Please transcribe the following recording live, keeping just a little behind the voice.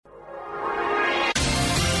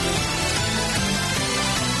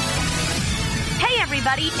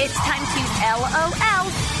everybody. It's time to LOL.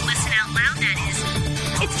 Listen out loud, that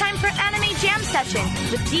is. It's time for Anime Jam Session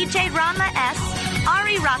with DJ Ranma S,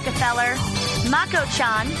 Ari Rockefeller,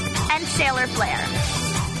 Mako-chan, and Sailor Flare.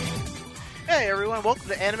 Hey everyone, welcome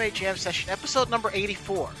to Anime Jam Session, episode number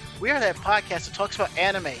 84. We are that podcast that talks about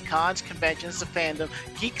anime, cons, conventions, the fandom,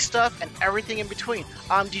 geek stuff, and everything in between.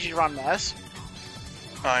 I'm DJ Ranma S.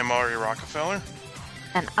 I'm Ari Rockefeller.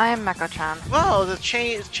 And I'm Mako-chan. Well, the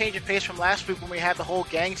change of pace from last week when we had the whole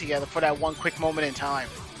gang together for that one quick moment in time.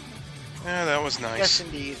 Yeah, that was nice. Yes,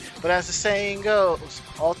 indeed. But as the saying goes,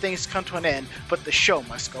 all things come to an end, but the show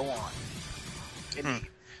must go on. Indeed.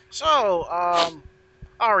 So,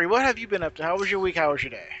 Ari, what have you been up to? How was your week? How was your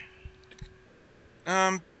day?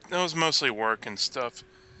 That was mostly work and stuff.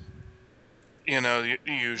 You know, the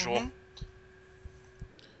usual. Mm-hmm.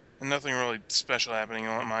 And nothing really special happening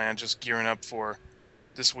on my end, just gearing up for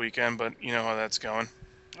this weekend, but you know how that's going.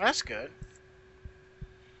 That's good.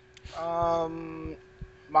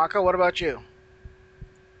 Mako, what about you?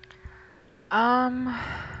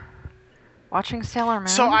 Watching Sailor Moon.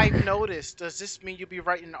 So I've noticed, does this mean you'll be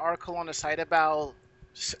writing an article on the site about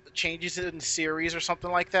changes in the series or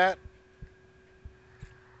something like that?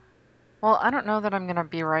 Well, I don't know that I'm going to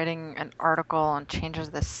be writing an article on changes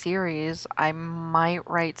to the series. I might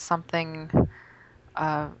write something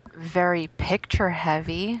very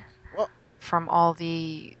picture-heavy from all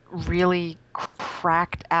the really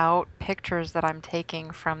cracked out pictures that I'm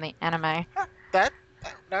taking from the anime. That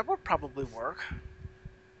would probably work.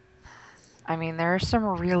 I mean, there's some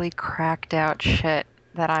really cracked out shit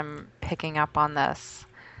that I'm picking up on this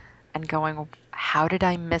and going, how did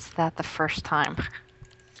I miss that the first time?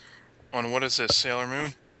 On what is this, Sailor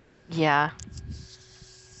Moon? Yeah.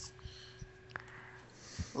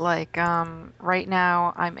 Like, right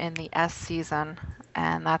now I'm in the S season,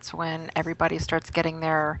 and that's when everybody starts getting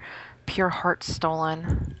their pure heart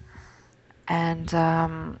stolen. And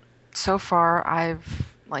so far I've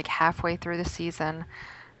like halfway through the season,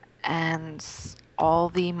 and all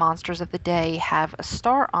the monsters of the day have a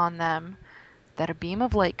star on them that a beam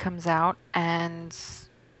of light comes out and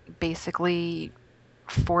basically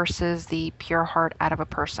forces the pure heart out of a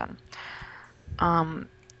person.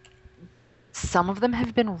 Some of them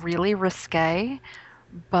have been really risque,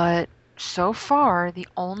 but so far the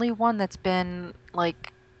only one that's been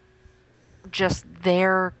like just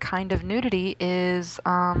their kind of nudity is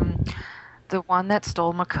the one that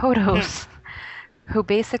stole Makoto's, who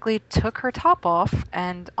basically took her top off,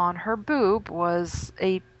 and on her boob was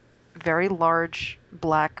a very large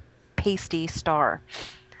black pasty star.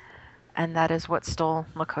 And that is what stole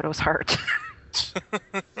Makoto's heart.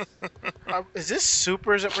 Is this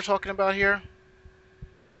supers that we're talking about here?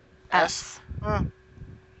 S. Huh.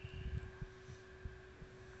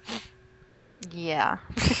 Yeah.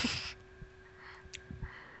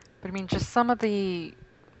 But I mean, just some of the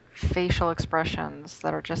facial expressions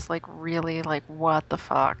that are just like really like, what the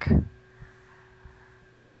fuck?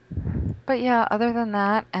 But yeah, other than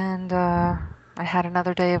that, and I had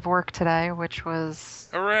another day of work today, which was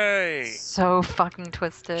Hooray! so fucking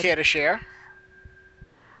twisted. Care to share?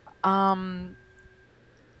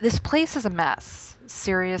 This place is a mess.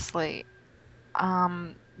 Seriously.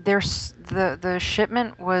 There's the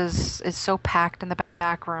shipment is so packed in the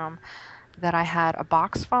back room that I had a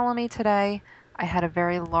box follow me today. I had a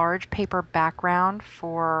very large paper background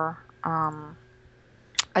for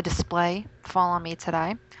a display follow me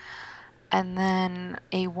today. And then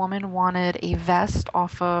a woman wanted a vest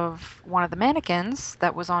off of one of the mannequins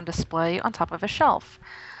that was on display on top of a shelf.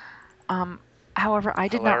 However, I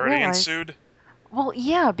did not realize... ensued? Well,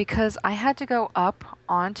 yeah, because I had to go up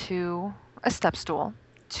onto a step stool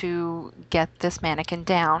to get this mannequin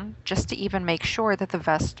down, just to even make sure that the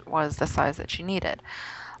vest was the size that she needed.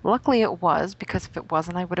 Luckily it was, because if it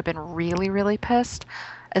wasn't, I would have been really, really pissed.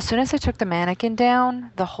 As soon as I took the mannequin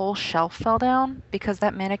down, the whole shelf fell down, because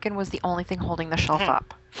that mannequin was the only thing holding the shelf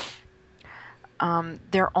up.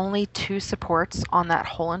 There are only two supports on that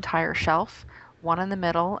whole entire shelf, one in the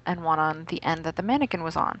middle and one on the end that the mannequin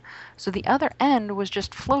was on. So the other end was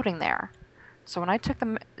just floating there. So when I took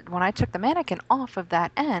the mannequin off of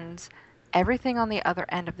that end, everything on the other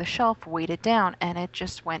end of the shelf weighted down, and it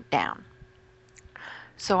just went down.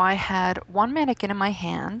 So I had one mannequin in my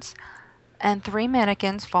hands, and 3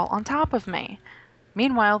 mannequins fall on top of me.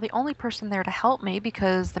 Meanwhile, the only person there to help me,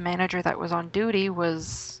 because the manager that was on duty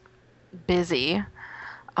was busy,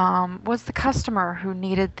 was the customer who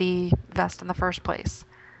needed the vest in the first place.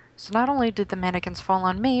 So not only did the mannequins fall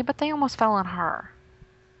on me, but they almost fell on her.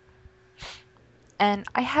 And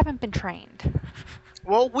I haven't been trained.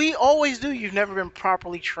 Well, we always do. You've never been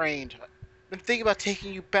properly trained. been thinking about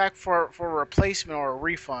taking you back for a replacement or a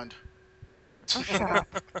refund. Oh, shut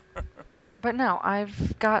up. But no,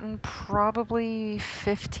 I've gotten probably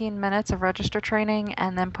 15 minutes of register training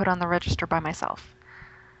and then put on the register by myself.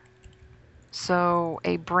 So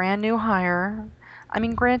a brand new hire. I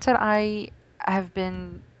mean, granted, I have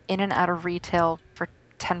been in and out of retail for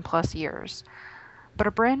 10 plus years. But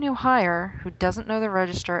a brand new hire who doesn't know the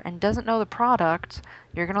register and doesn't know the product,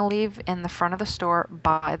 you're going to leave in the front of the store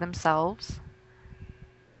by themselves.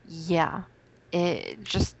 Yeah. It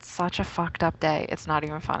just such a fucked up day. It's not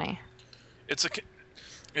even funny. It's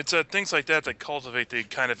things like that cultivate the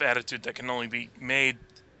kind of attitude that can only be made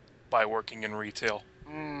by working in retail.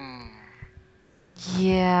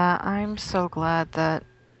 Yeah, I'm so glad that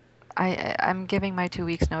I'm giving my 2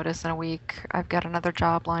 weeks notice in a week. I've got another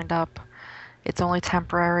job lined up. It's only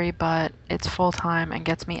temporary, but it's full-time and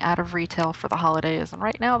gets me out of retail for the holidays. And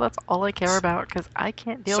right now, that's all I care about because I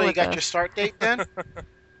can't deal with So you got this. your start date then?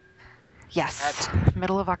 Yes,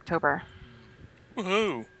 middle of October.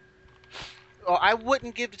 Woohoo! Well, I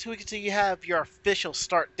wouldn't give the 2 weeks until you have your official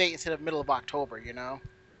start date instead of middle of October, you know?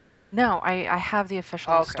 No, I have the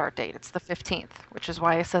official Okay. start date. It's the 15th, which is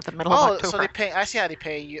why I said the middle of October. So they pay. I see how they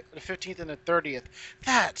pay you the 15th and the 30th.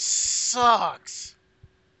 That sucks.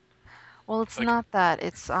 Well, it's Like- not that.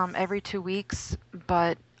 It's every 2 weeks,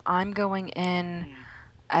 but I'm going in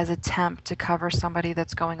as a temp to cover somebody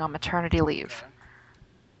that's going on maternity leave. Okay.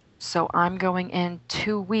 So I'm going in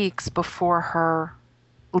 2 weeks before her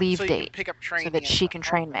leave So you can date pick up training so that and she stuff. can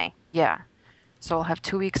train me. Yeah. So I'll have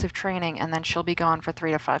 2 weeks of training and then she'll be gone for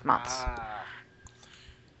 3 to 5 months. Ah.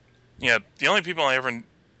 Yeah, the only people I ever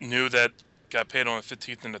knew that got paid on the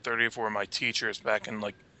 15th and the 30th were my teachers back in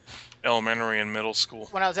like elementary and middle school.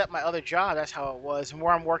 When I was at my other job, that's how it was. And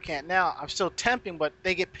where I'm working at now, I'm still temping, but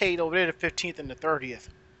they get paid over there the 15th and the 30th.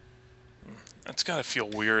 That's gotta feel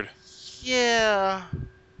weird. Yeah,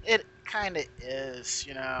 it kind of is,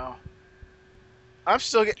 you know. I'm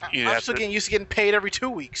still getting used to getting paid every 2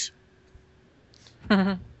 weeks.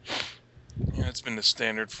 Yeah, it's been the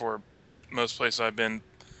standard for most places I've been.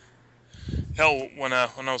 Hell, when I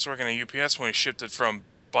was working at UPS, when we shifted from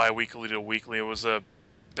bi-weekly to weekly, it was a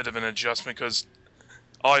bit of an adjustment because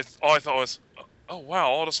all I thought was, oh wow,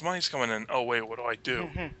 all this money's coming in. Oh wait, what do I do?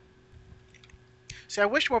 See, I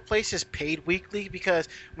wish more places paid weekly because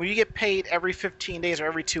when you get paid every 15 days or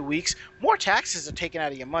every 2 weeks, more taxes are taken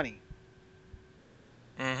out of your money.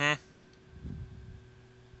 Mm-hmm.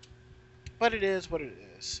 But it is what it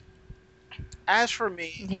is. As for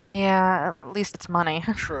me, Yeah, at least it's money.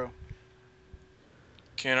 true.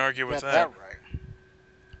 Can't argue with Got that. right.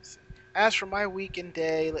 As for my weekend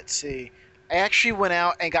day, let's see. I actually went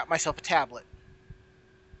out and got myself a tablet.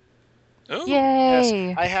 Oh, Yay!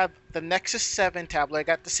 Yes, I have the Nexus 7 tablet. I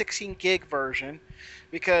got the 16 gig version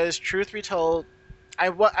because, truth be told, I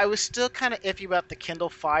was still kind of iffy about the Kindle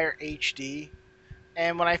Fire HD.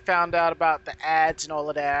 And when I found out about the ads and all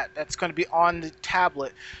of that, that's going to be on the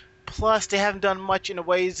tablet. Plus, they haven't done much in the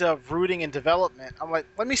ways of rooting and development. I'm like,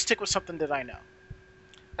 let me stick with something that I know.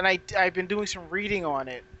 And I've been doing some reading on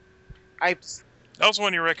it. that was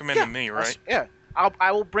one you recommended me, right? Yeah.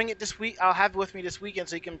 I will bring it this week. I'll have it with me this weekend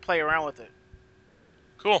so you can play around with it.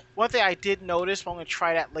 Cool. One thing I did notice, but I'm going to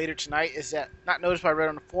try that later tonight, is that, not noticed, but I read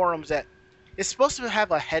on the forums, that it's supposed to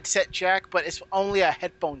have a headset jack, but it's only a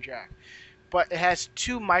headphone jack. But it has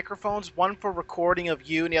two microphones, one for recording of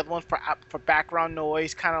you and the other one for background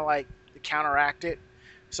noise, kind of like to counteract it.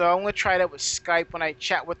 So I'm going to try that with Skype when I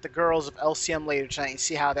chat with the girls of LCM later tonight and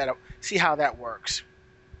see how that works.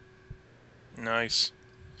 Nice.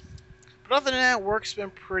 But other than that, work's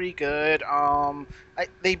been pretty good.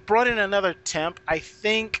 They brought in another temp. I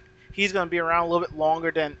think he's going to be around a little bit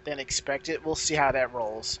longer than expected. We'll see how that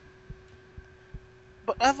rolls.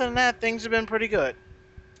 But other than that, things have been pretty good.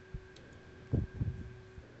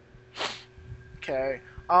 Okay.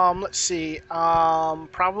 Let's see.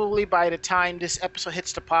 Probably by the time this episode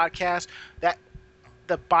hits the podcast, that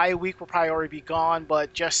the bye week will probably already be gone.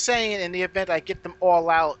 But just saying, in the event I get them all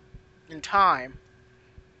out in time,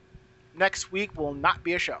 next week will not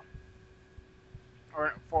be a show.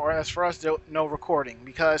 Or for us, no recording,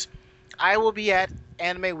 because I will be at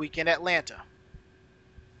Anime Weekend Atlanta.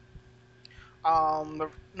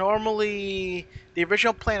 Normally, the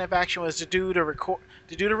original plan of action was to do the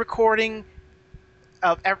recording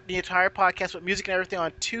of the entire podcast with music and everything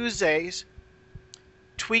on Tuesdays,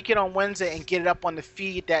 tweak it on Wednesday, and get it up on the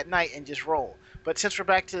feed that night and just roll. But since we're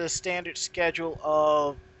back to the standard schedule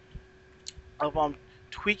of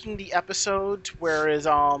tweaking the episodes, whereas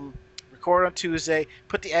record on Tuesday,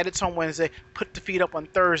 put the edits on Wednesday, put the feed up on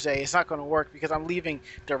Thursday, it's not going to work because I'm leaving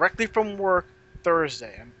directly from work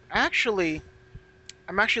Thursday. I'm actually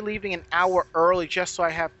leaving an hour early just so I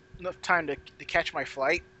have enough time to catch my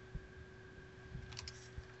flight.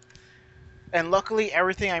 And luckily,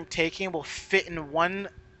 everything I'm taking will fit in one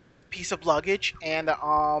piece of luggage, and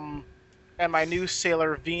my new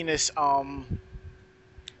Sailor Venus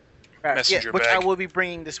Messenger which bag. I will be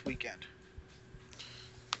bringing this weekend.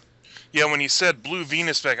 Yeah, when you said blue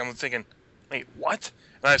Venus bag, I'm thinking, wait, what?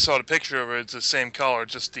 And I saw the picture of it. It's the same color,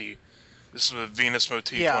 just this is a Venus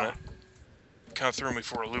motif on it. Kind of threw me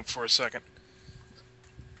for a loop for a second.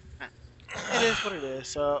 It is what it is.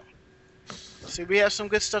 So we have some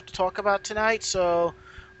good stuff to talk about tonight. So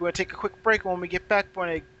we're gonna take a quick break. When we get back, we're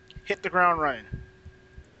gonna hit the ground running.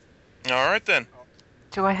 All right then.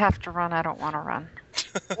 Do I have to run? I don't want to run.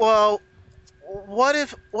 Well, what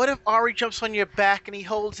if Ari jumps on your back and he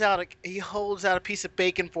holds out a piece of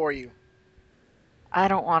bacon for you? I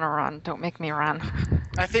don't want to run. Don't make me run.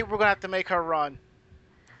 I think we're gonna have to make her run.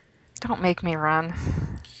 Don't make me run.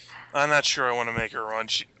 I'm not sure I want to make her run.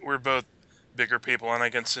 We're both bigger people, and I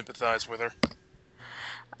can sympathize with her.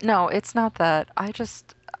 No, it's not that.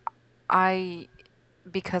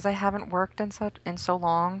 Because I haven't worked in so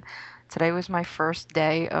long, today was my first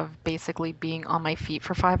day of basically being on my feet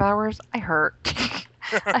for 5 hours. I hurt.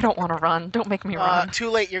 I don't want to run. Don't make me run. Too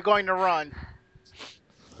late. You're going to run.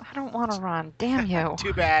 I don't want to run. Damn you.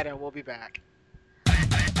 Too bad, and we'll be back.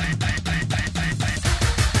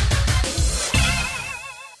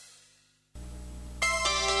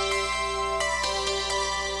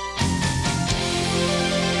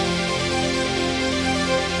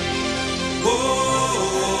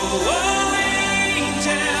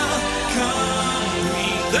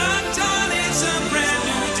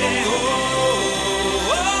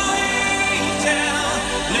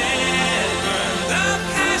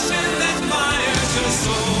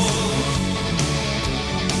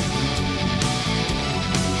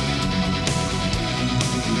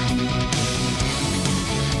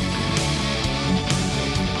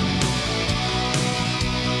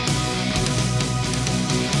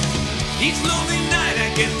 Each lonely night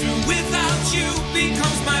I get through without you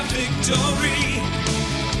becomes my victory.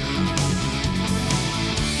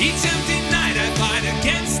 Each empty night I fight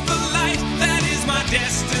against the light that is my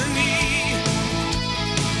destiny.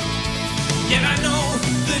 Yet I know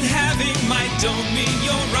that having might don't mean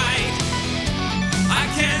you're right. I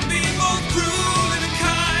can be both cruel and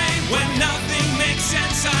kind. When nothing makes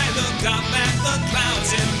sense I look up at the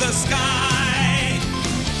clouds in the sky.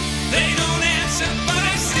 They don't answer but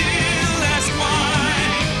I still ask why.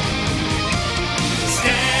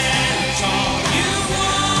 Stand tall, you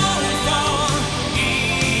won't fall.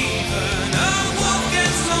 Even a wolf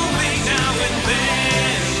gets lonely now and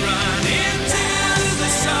then. Run into the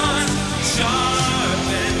sun.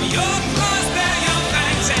 Sharpen your claws, bare your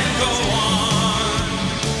fangs and go on.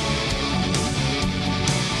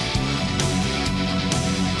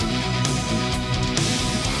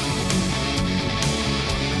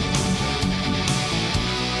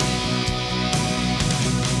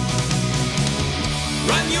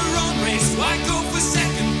 Run your own race, why go for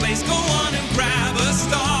second place? Go on and grab a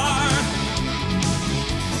star.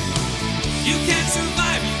 You can't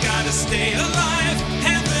survive, you gotta stay alive.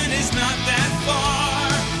 Heaven is not that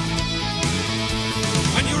far.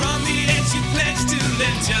 When you're on the edge, you pledge to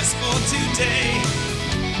live just for today.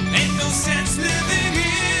 Ain't no sense living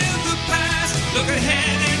in the past. Look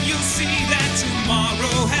ahead and you'll see that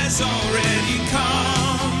tomorrow has already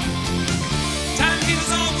come. Time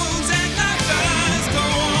heals all wounds and life does go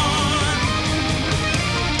on.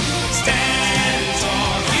 Stand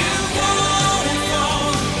tall, you won't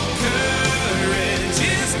fall. Courage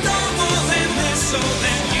is no more than this, so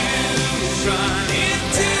then you run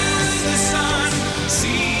into the sun.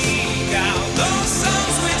 Seek out those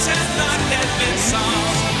souls which have not yet been solved.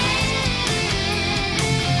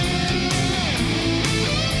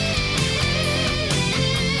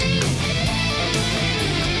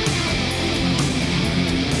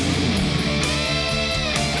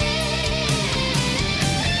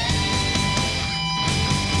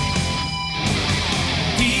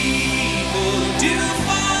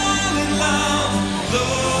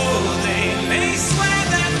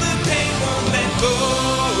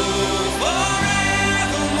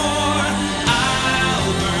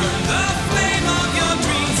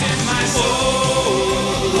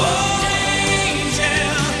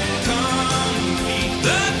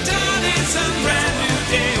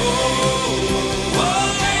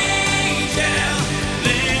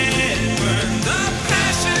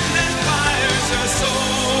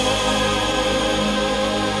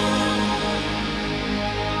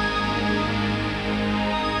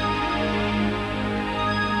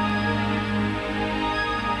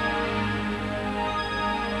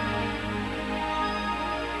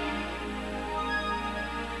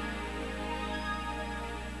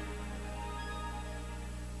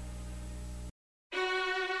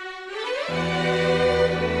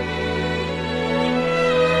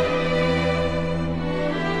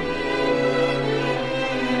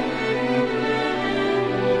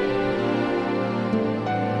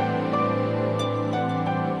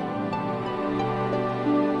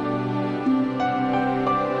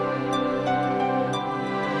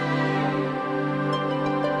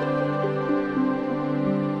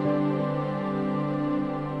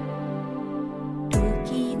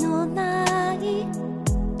 時のない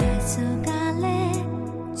黄昏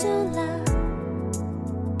空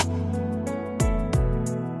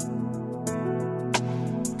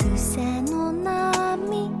草の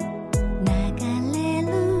波流れる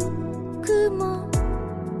雲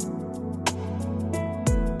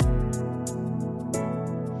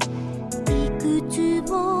いくつ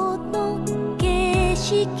もの景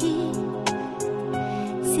色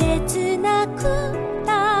切なく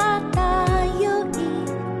漂い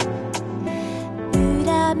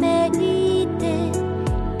裏めいて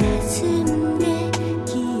霞んで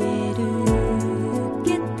消えるけ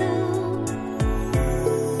ど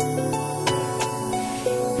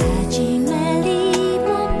始まりも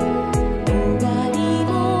終わりも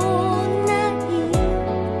ない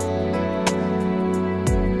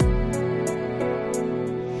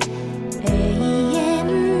永遠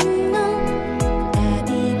の旅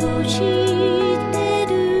をして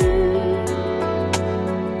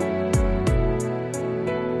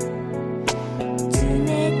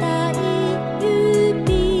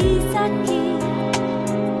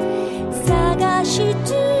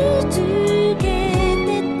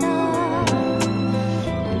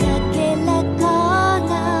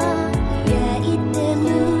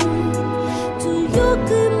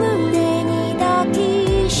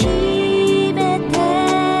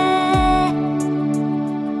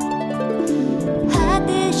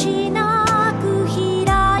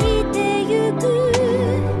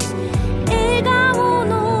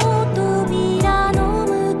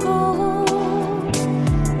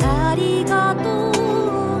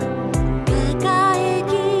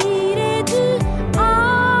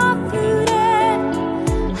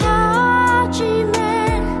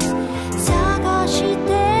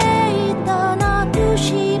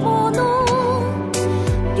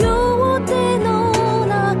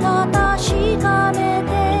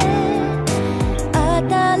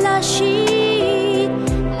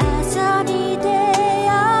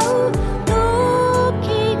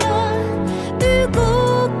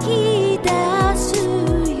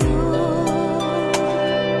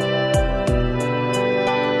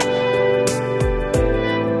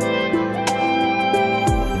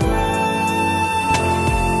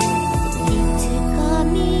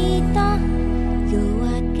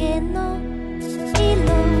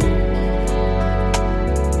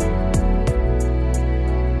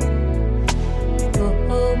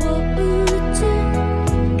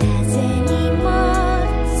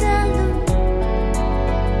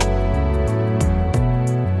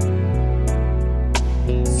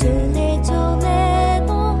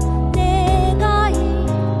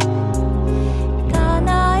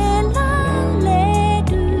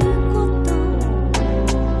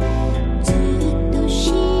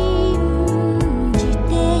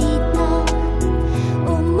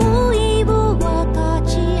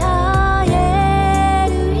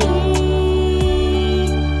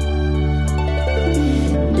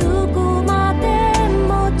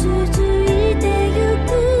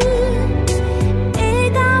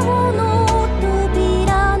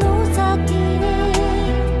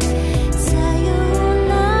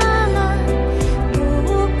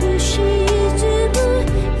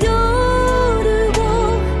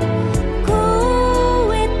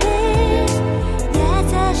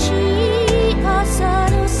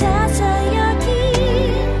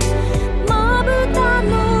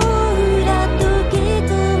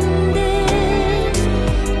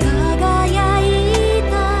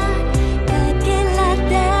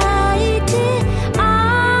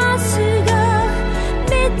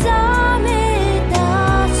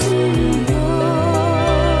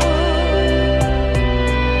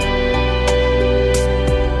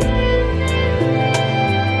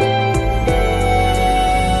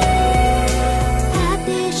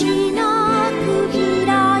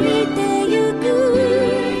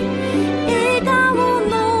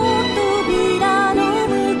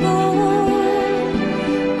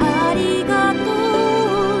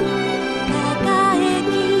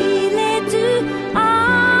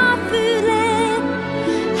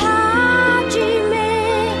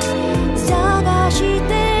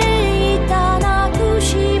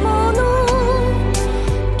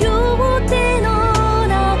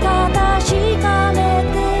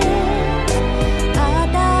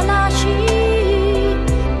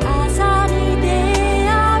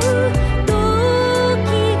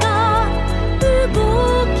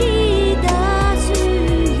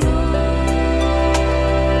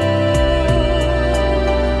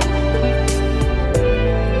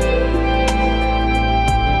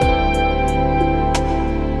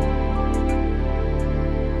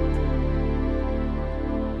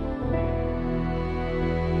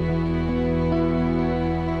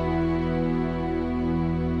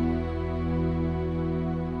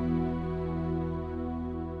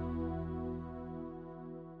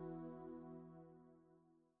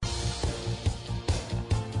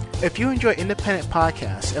If you enjoy independent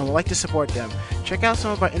podcasts and would like to support them, check out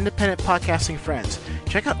some of our independent podcasting friends.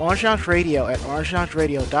 Check out Orange Lounge Radio at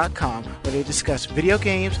orangelaungeradio.com, where they discuss video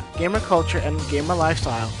games, gamer culture, and gamer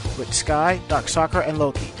lifestyle with Sky, Dark Soccer, and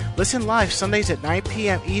Loki. Listen live Sundays at 9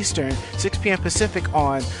 p.m. Eastern, 6 p.m. Pacific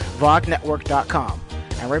on VogNetwork.com.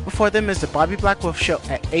 And right before them is the Bobby Black Wolf Show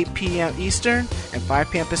at 8 p.m. Eastern and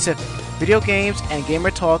 5 p.m. Pacific. Video games and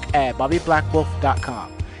gamer talk at BobbyBlackWolf.com.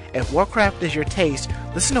 If Warcraft is your taste,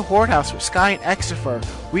 listen to Horde House with Sky and Exifer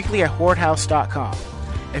weekly at HordeHouse.com.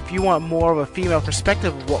 If you want more of a female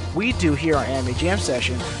perspective of what we do here on Anime Jam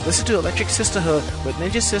Session, listen to Electric Sisterhood with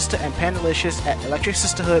Ninja Sister and Pandalicious at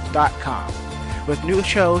ElectricSisterhood.com, with new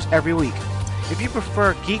shows every week. If you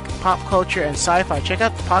prefer geek, pop culture, and sci-fi, check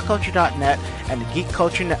out PopCulture.net and the Geek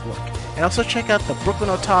Culture Network. And also check out the Brooklyn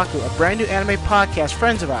Otaku, a brand new anime podcast,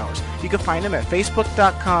 friends of ours. You can find them at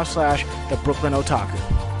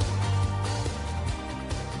Facebook.com/TheBrooklynOtaku.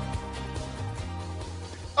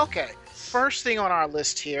 Okay, first thing on our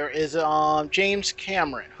list here is James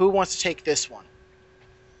Cameron. Who wants to take this one?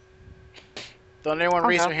 Don't anyone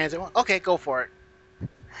raise their hands at once? Okay, go for it.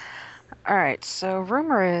 Alright, so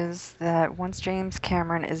rumor is that once James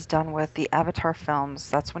Cameron is done with the Avatar films,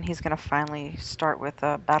 that's when he's going to finally start with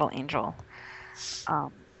Battle Angel.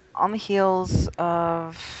 On the heels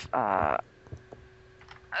of a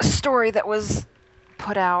story that was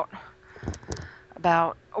put out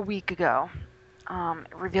about a week ago.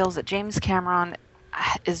 It reveals that James Cameron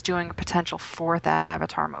is doing a potential fourth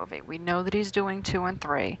Avatar movie. We know that he's doing 2 and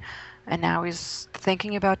 3, and now he's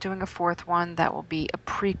thinking about doing a fourth one that will be a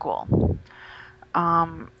prequel.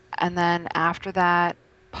 And then after that,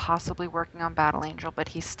 possibly working on Battle Angel, but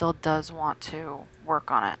he still does want to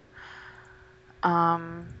work on it.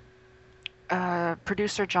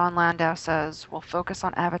 Producer John Landau says, "We'll focus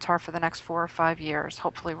on Avatar for the next 4 or 5 years.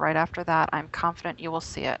 Hopefully right after that, I'm confident you will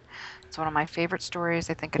see it. It's one of my favorite stories.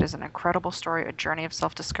 I think it is an incredible story, a journey of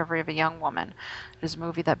self-discovery of a young woman. It is a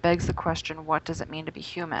movie that begs the question, what does it mean to be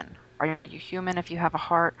human? Are you human if you have a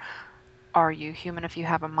heart? Are you human if you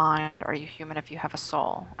have a mind? Are you human if you have a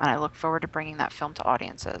soul?" And I look forward to bringing that film to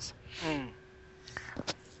audiences.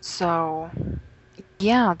 So,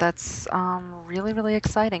 yeah, that's really, really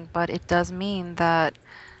exciting. But it does mean that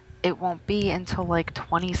it won't be until like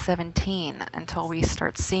 2017 until we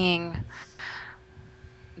start seeing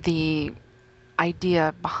the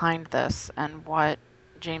idea behind this and what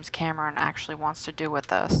James Cameron actually wants to do with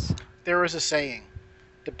this. There is a saying,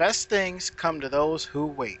 the best things come to those who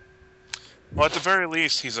wait. Well, at the very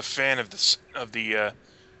least, he's a fan of the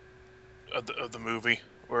movie.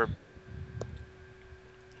 Or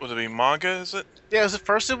would it be manga? Is it? Yeah,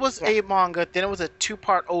 first it was a manga, then it was a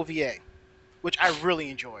 2-part OVA, which I really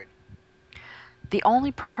enjoyed. The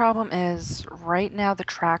only problem is right now the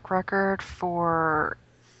track record for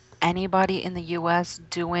anybody in the US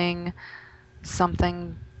doing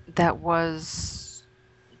something that was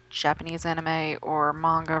Japanese anime or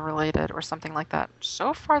manga related or something like that.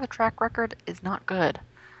 So far the track record is not good.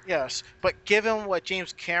 Yes, but given what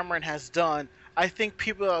James Cameron has done, I think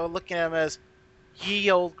people are looking at him as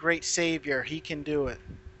ye old great savior. He can do it.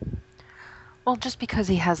 Well, just because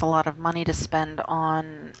he has a lot of money to spend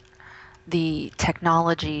on the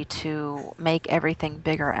technology to make everything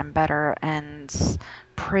bigger and better and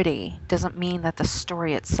pretty doesn't mean that the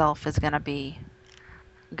story itself is going to be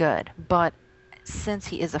good. But since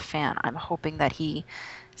he is a fan, I'm hoping that he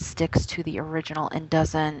sticks to the original and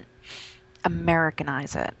doesn't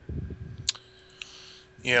Americanize it.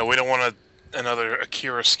 Yeah, we don't want another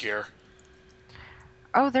Akira scare.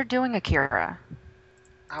 Oh, they're doing Akira.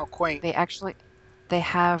 How quaint. They have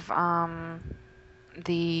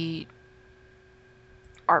the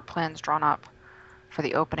art plans drawn up for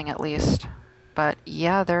the opening at least. But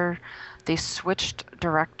yeah, they switched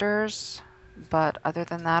directors, but other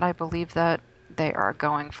than that, I believe that they are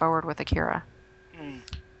going forward with Akira.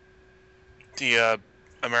 The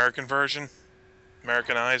American version?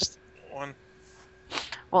 Americanized one?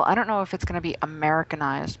 Well, I don't know if it's going to be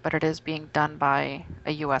Americanized, but it is being done by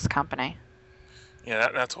a U.S. company. Yeah,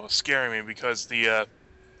 that's what's scaring me, because the,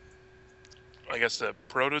 I guess the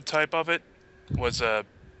prototype of it was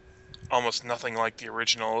almost nothing like the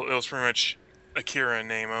original. It was pretty much Akira in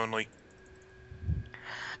name only.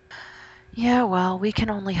 Yeah, well, we can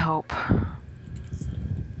only hope.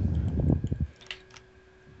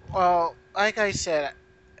 Well, like I said,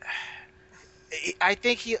 I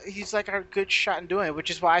think he's like a good shot in doing it, which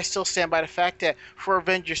is why I still stand by the fact that for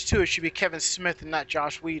Avengers 2, it should be Kevin Smith and not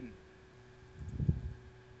Joss Whedon.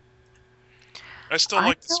 I still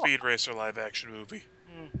like the Speed Racer live-action movie.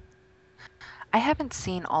 I haven't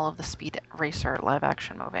seen all of the Speed Racer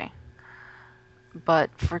live-action movie. But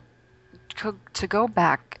for to go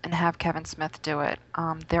back and have Kevin Smith do it,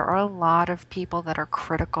 there are a lot of people that are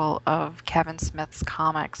critical of Kevin Smith's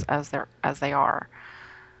comics as they are.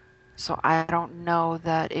 So I don't know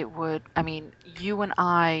that it would. I mean, you and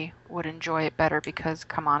I would enjoy it better because,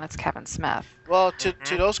 come on, it's Kevin Smith. Well, to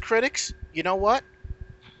those critics, you know what?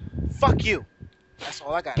 Fuck you. That's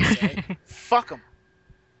all I gotta say. Fuck them.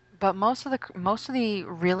 But most of the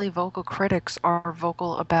really vocal critics are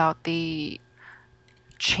vocal about the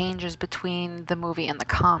changes between the movie and the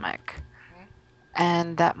comic,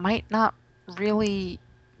 and that might not really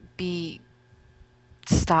be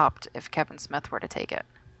stopped if Kevin Smith were to take it.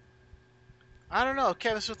 I don't know. If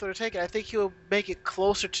Kevin Smith were to take it, I think he'll make it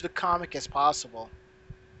closer to the comic as possible.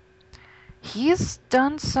 He's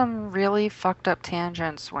done some really fucked up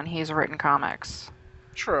tangents when he's written comics.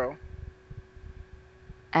 True.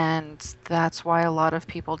 And that's why a lot of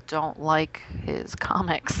people don't like his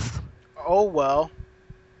comics. Oh, well.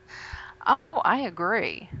 Oh, I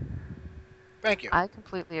agree. Thank you. I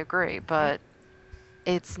completely agree, but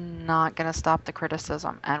it's not going to stop the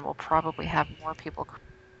criticism, and we'll probably have more people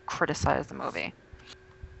criticize the movie.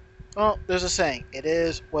 Well, there's a saying. It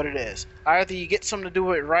is what it is. Either you get someone to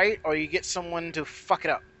do it right, or you get someone to fuck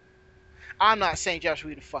it up. I'm not saying Josh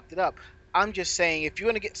Whedon fucked it up. I'm just saying if you're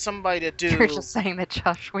going to get somebody to do... You're just saying that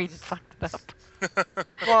Josh Whedon fucked it up.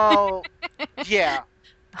 Well, yeah.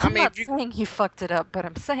 I'm not saying he fucked it up, but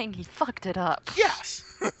I'm saying he fucked it up. Yes.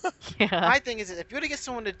 Yeah. My thing is, if you're going to get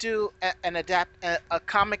someone to do a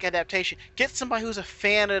comic adaptation, get somebody who's a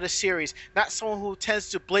fan of the series, not someone who tends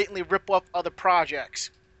to blatantly rip off other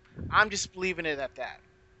projects. I'm just leaving it at that.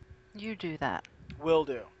 You do that. Will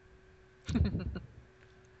do.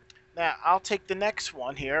 Now, I'll take the next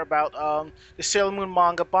one here about the Sailor Moon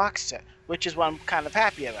manga box set, which is what I'm kind of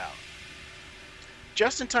happy about.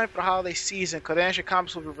 Just in time for the holiday season, Kodansha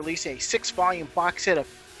Comics will be releasing a 6-volume box set of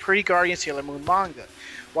Pretty Guardian Sailor Moon manga.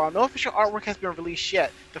 While no official artwork has been released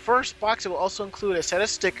yet, the first box set will also include a set of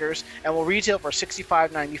stickers and will retail for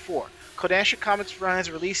 $65.94. Kodansha Comics has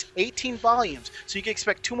released 18 volumes, so you can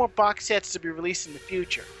expect 2 more box sets to be released in the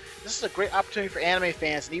future. This is a great opportunity for anime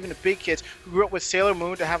fans and even the big kids who grew up with Sailor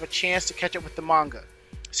Moon to have a chance to catch up with the manga.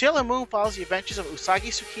 Sailor Moon follows the adventures of Usagi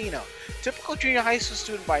Tsukino. Typical junior high school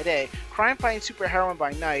student by day, crime-fighting superheroine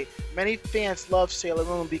by night, many fans love Sailor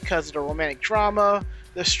Moon because of the romantic drama,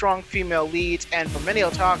 the strong female leads, and for many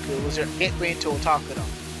otaku, it was their gateway into otakudom.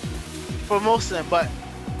 For most of them, but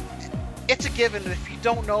it's a given that if you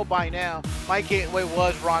don't know by now, my gateway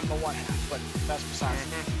was Ranma 1/2, but that's besides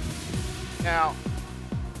it. Now,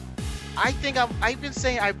 I've been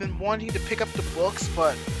saying I've been wanting to pick up the books,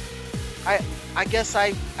 but I guess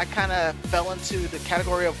I kind of fell into the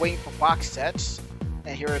category of waiting for box sets,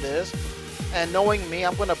 and here it is. And knowing me,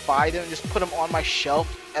 I'm going to buy them and just put them on my shelf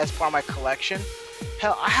as part of my collection.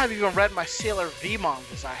 Hell, I haven't even read my Sailor V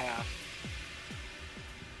mangas I have.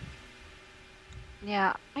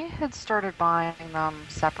 Yeah, I had started buying them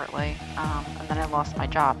separately, and then I lost my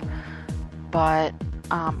job. But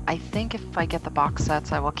I think if I get the box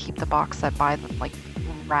sets, I will keep the box set by them, like,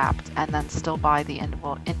 wrapped, and then still buy the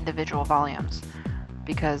individual volumes.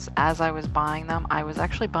 Because as I was buying them, I was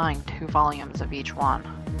actually buying 2 volumes of each one.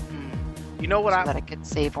 You know what so that I could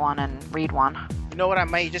save one and read one. You know what I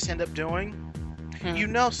might just end up doing? You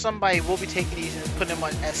know somebody will be taking these and putting them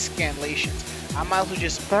on as scanlations. I might as well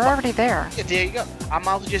just... They're already there. Yeah, there you go. I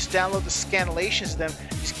might as well just download the scanlations of them,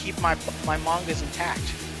 just keep my mangas intact.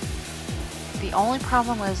 The only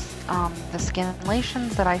problem was the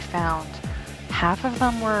scanlations that I found, half of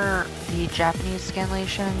them were the Japanese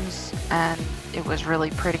scanlations, and it was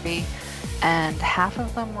really pretty, and half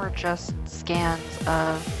of them were just scans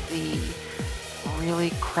of the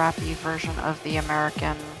really crappy version of the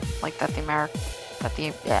American, like that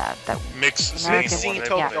mixed scene one.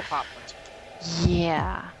 Tokyo Pop.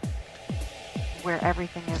 Yeah. Where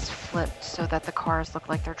everything is flipped so that the cars look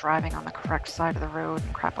like they're driving on the correct side of the road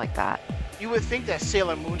and crap like that. You would think that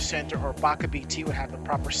Sailor Moon Center or Baka BT would have the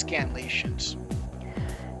proper scanlations.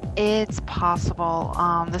 It's possible.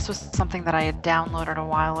 This was something that I had downloaded a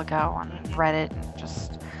while ago on Reddit, and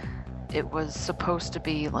just it was supposed to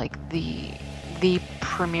be like the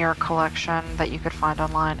premier collection that you could find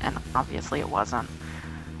online, and obviously it wasn't.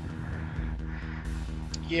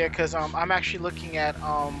 Yeah, because I'm actually looking at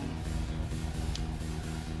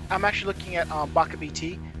Baka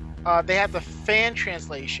BT. They have the fan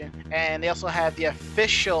translation, and they also have the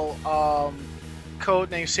official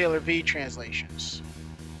Codename Sailor V translations,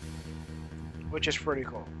 which is pretty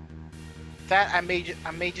cool. That I may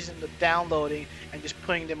just end up downloading and just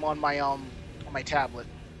putting them on my tablet.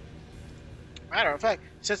 Matter of fact,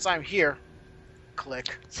 since I'm here,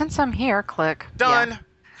 click. Since I'm here, click. Done. Yeah.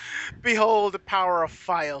 Behold the power of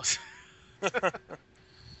files.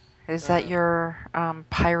 Is that your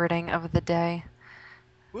pirating of the day?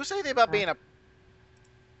 Who said anything about being a...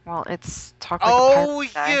 Well, it's talk like a Oh,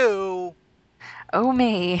 pirate day. you! Oh,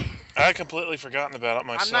 me. I had completely forgotten about it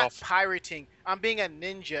myself. I'm not pirating. I'm being a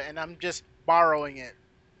ninja, and I'm just borrowing it.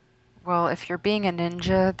 Well, if you're being a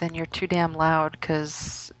ninja, then you're too damn loud,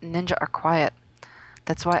 because ninja are quiet.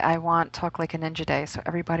 That's why I want Talk Like a Ninja Day, so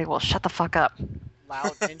everybody will shut the fuck up.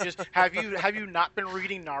 Loud ninjas. Have you not been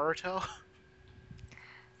reading Naruto?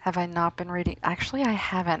 Have I not been reading? Actually, I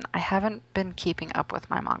haven't. I haven't been keeping up with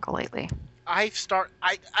my manga lately. I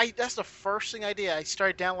that's the first thing I did. I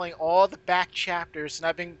started downloading all the back chapters, and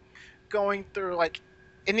I've been going through, like,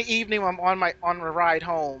 in the evening when I'm on the ride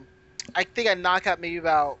home. I think I knock out maybe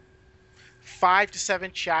about 5 to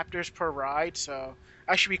 7 chapters per ride, so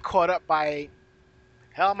I should be caught up by...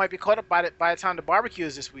 Hell, I might be caught up by the time the barbecue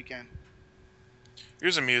is this weekend.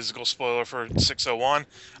 Here's a musical spoiler for 601.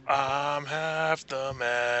 I'm half the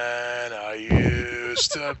man I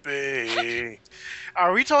used to be.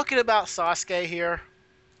 Are we talking about Sasuke here?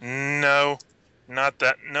 No, not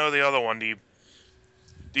that. No, the other one.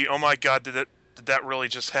 The oh my god, did that really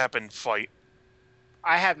just happen fight?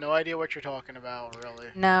 I have no idea what you're talking about, really.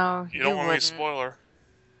 No, You don't want me to wouldn't. spoiler.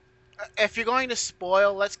 If you're going to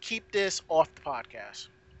spoil, let's keep this off the podcast.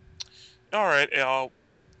 All right,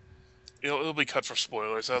 it'll be cut for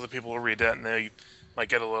spoilers. Other people will read that and they might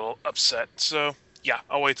get a little upset. So yeah,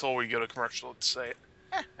 I'll wait till we go to commercial to say it.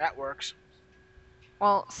 That works.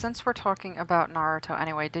 Well, since we're talking about Naruto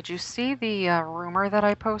anyway, did you see the rumor that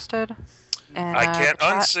I posted? I can't the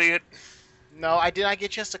chat? unsee it. No, I did not get a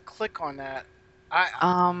chance to click on that.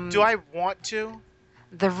 Do I want to?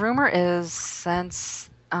 The rumor is, since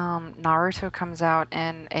Naruto comes out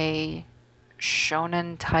in a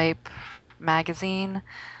shonen type magazine,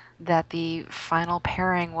 that the final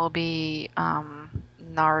pairing will be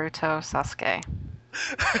Naruto Sasuke.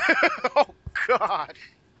 Oh God!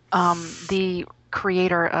 The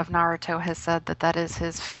creator of Naruto has said that that is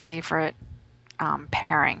his favorite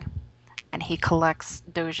pairing, and he collects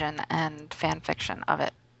doujin and fan fiction of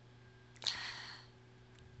it.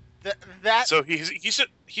 That So he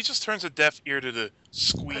just turns a deaf ear to the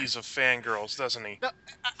squeeze of fangirls, doesn't he?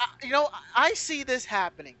 No, I see this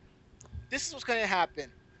happening. This is what's going to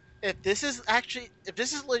happen. If this is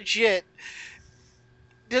legit,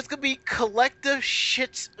 there's going to be collective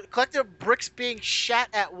bricks being shot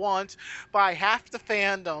at once by half the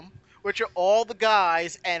fandom, which are all the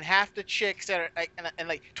guys, and half the chicks that are and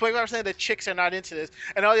like 25% of the chicks are not into this,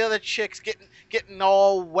 and all the other chicks getting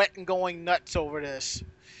all wet and going nuts over this.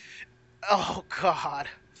 Oh God.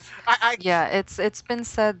 Yeah, it's been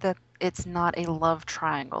said that it's not a love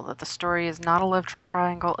triangle, that the story is not a love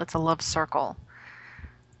triangle, it's a love circle.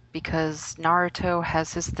 Because Naruto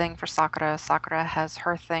has his thing for Sakura, Sakura has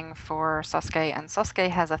her thing for Sasuke, and Sasuke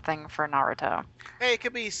has a thing for Naruto. Hey, it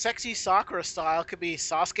could be sexy Sakura style. It could be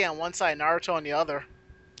Sasuke on one side, Naruto on the other.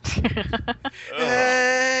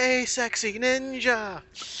 Hey, sexy ninja.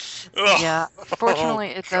 Ugh. Yeah, fortunately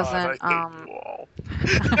it God, doesn't I hate you all.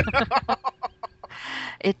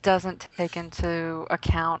 it doesn't take into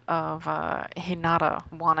account of Hinata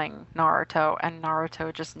wanting Naruto and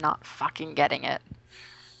Naruto just not fucking getting it.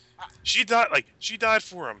 She died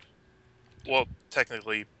for him. Well,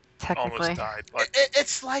 technically almost died. Like,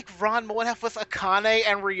 It's like Ranma went off with Akane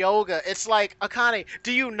and Ryoga. It's like, Akane,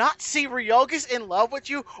 do you not see Ryoga's in love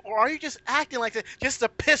with you, or are you just acting like that just to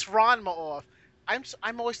piss Ranma off?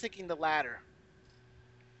 I'm always thinking the latter.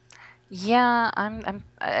 Yeah,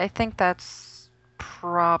 I think that's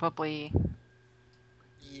probably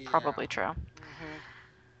true.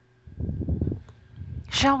 Mhm.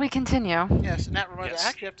 Shall we continue? Yes, and that reminds me, Yes. I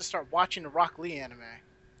actually have to start watching the Rock Lee anime.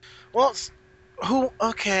 Well,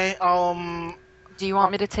 okay, Do you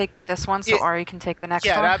want me to take this one so Yeah. Ari can take the next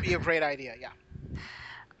yeah, one? that'd be a great idea, yeah.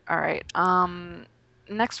 All right.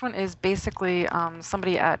 Next one is basically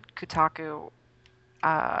somebody at Kotaku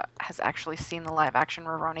has actually seen the live-action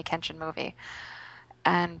Rurouni Kenshin movie,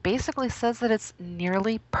 and basically says that it's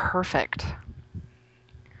nearly perfect,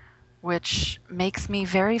 which makes me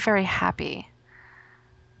very, very happy.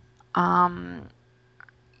 Yeah,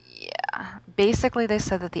 basically they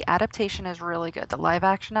said that the adaptation is really good. The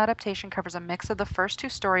live-action adaptation covers a mix of the first two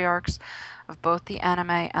story arcs of both the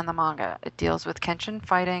anime and the manga. It deals with Kenshin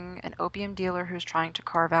fighting an opium dealer who's trying to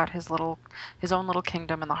carve out his own little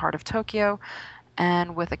kingdom in the heart of Tokyo,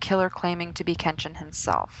 and with a killer claiming to be Kenshin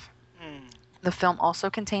himself. The film also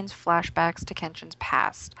contains flashbacks to Kenshin's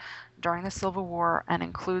past during the Civil War and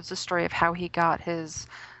includes the story of how he got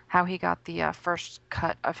the first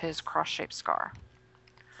cut of his cross-shaped scar.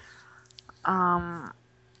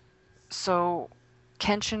 So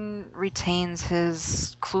Kenshin retains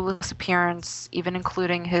his clueless appearance, even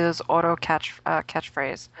including his auto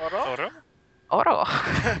catchphrase. Oro? Oro? Oro.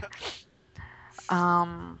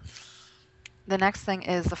 The next thing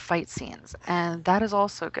is the fight scenes, and that is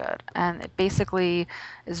also good. And it basically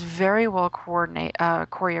is very well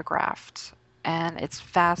choreographed, and it's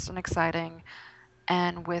fast and exciting.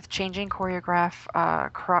 And with changing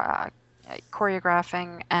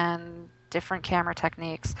choreographing and different camera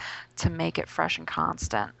techniques to make it fresh and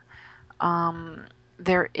constant.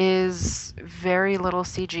 There is very little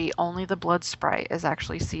CG. Only the blood sprite is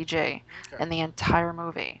actually CG in the entire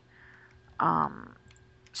movie.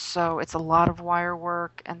 So it's a lot of wire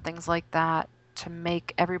work and things like that to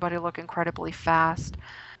make everybody look incredibly fast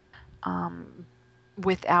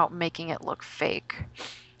without making it look fake.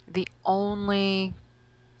 The only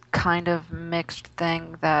kind of mixed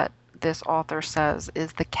thing that this author says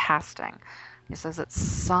is the casting. He says that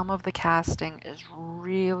some of the casting is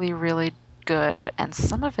really, really good, and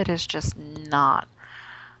some of it is just not.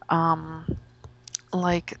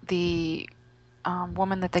 Like the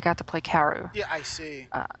woman that they got to play Karu. Yeah, I see.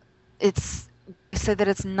 He said that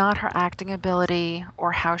it's not her acting ability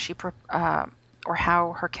or how or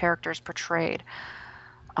how her character is portrayed,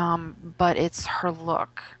 but it's her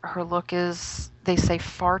look. Her look is, they say,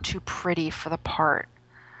 far too pretty for the part.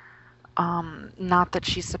 Not that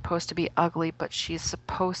she's supposed to be ugly, but she's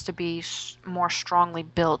supposed to be more strongly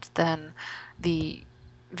built than the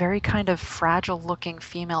very kind of fragile-looking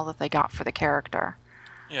female that they got for the character.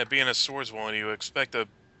 Yeah, being a swordswoman, you expect a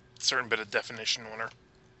certain bit of definition on her.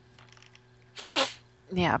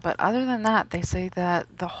 Yeah, but other than that, they say that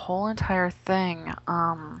the whole entire thing,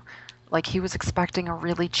 like he was expecting a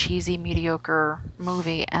really cheesy, mediocre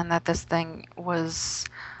movie, and that this thing was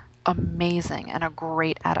amazing and a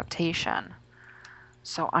great adaptation.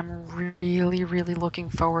 So I'm really, really looking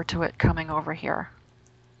forward to it coming over here.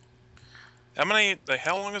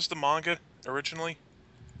 How long is the manga originally?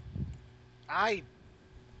 I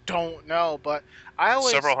don't know, but I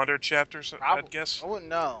always Several hundred chapters, I'd guess. I wouldn't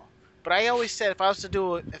know, but I always said if I was to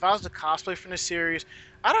cosplay from the series,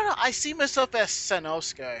 I don't know. I see myself as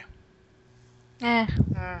Sanosuke. Eh.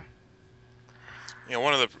 You know,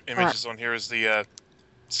 one of the images on here is the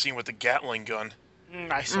scene with the Gatling gun.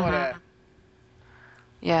 I saw that.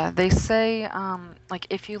 Yeah, they say, like,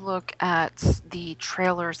 if you look at the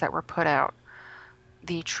trailers that were put out,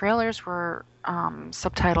 the trailers were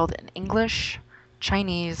subtitled in English,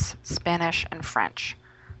 Chinese, Spanish, and French.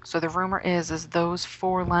 So the rumor is those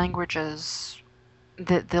 4 languages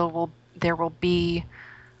that there will be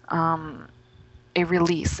a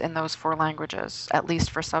release in those 4 languages, at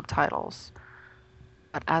least for subtitles.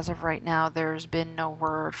 But as of right now, there's been no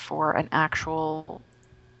word for an actual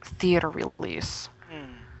theater release.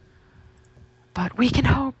 But we can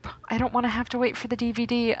hope. I don't want to have to wait for the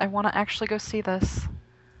DVD. I want to actually go see this.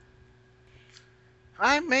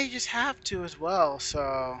 I may just have to as well,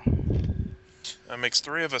 so... That makes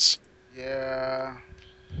 3 of us. Yeah.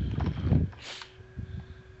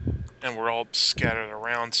 And we're all scattered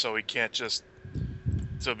around, so we can't just...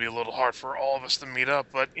 So it'll be a little hard for all of us to meet up,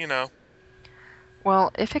 but, you know.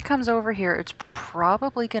 Well, if it comes over here, it's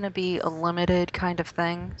probably going to be a limited kind of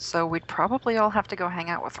thing, so we'd probably all have to go hang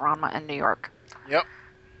out with Ranma in New York. Yep.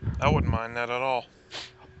 I wouldn't mind that at all.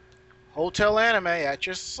 Hotel Anime at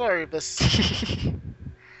your service.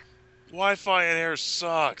 Wi-Fi in here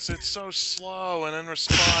sucks. It's so slow and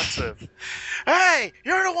unresponsive. Hey,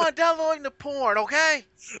 you're the one downloading the porn, okay?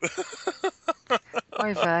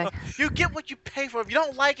 Oy vey. You get what you pay for. If you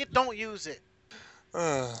don't like it, don't use it.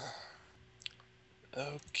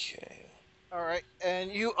 Okay. All right,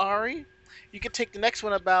 and you, Ari, you can take the next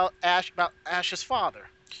one about Ash's father.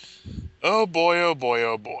 Oh boy, oh boy,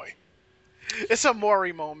 oh boy. It's a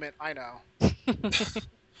Maury moment, I know.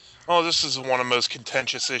 Oh, this is one of the most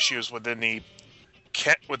contentious issues within the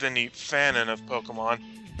fanon of Pokemon.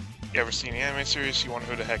 You ever seen the anime series? You wonder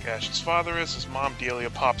who the heck Ash's father is? His mom, Delia,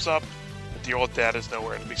 pops up, but the old dad is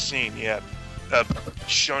nowhere to be seen yet. A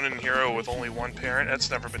shonen hero with only one parent, that's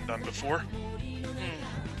never been done before.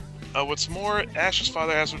 What's more, Ash's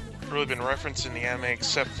father hasn't really been referenced in the anime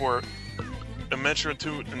except for a mention or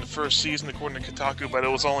two in the first season, according to Kotaku, but it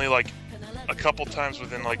was only like a couple times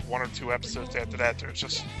within like 1 or 2 episodes. After that, there's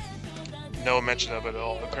just no mention of it at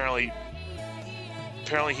all. Apparently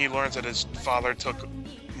he learns that his father took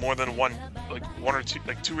more than 1 or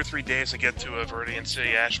 2 or 3 days to get to Viridian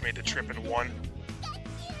City. Ash made the trip in 1.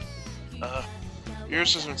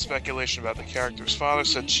 Here's some speculation about the character's father.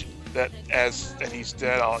 Said that he's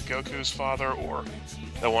dead, a la Goku's father, or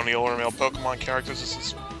that one of the older male Pokemon characters is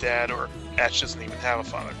his dad, or Ash doesn't even have a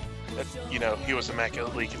father. that, you know, he was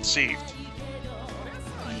immaculately conceived.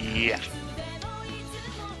 Yeah.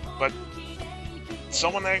 But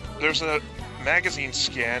there's a magazine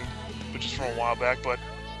scan, which is from a while back, but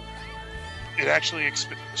it actually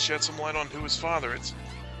shed some light on who his father is.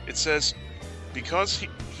 It says, because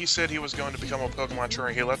he said he was going to become a Pokemon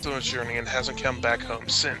trainer, he left on his journey and hasn't come back home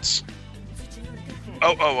since.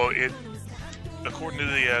 According to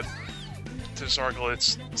this article,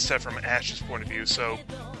 it's set from Ash's point of view, so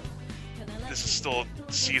this is still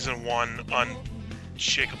season 1,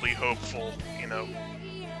 unshakably hopeful, you know.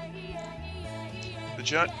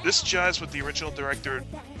 This jives with the original director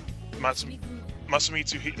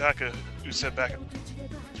Masamitsu Hidaka, who said back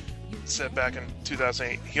in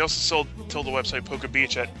 2008. He also told the website Poke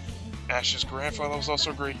Beach that Ash's grandfather was also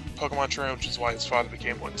a great Pokemon trainer, which is why his father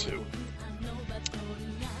became one too.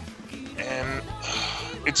 And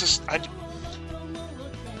it's just,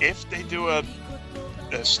 if they do a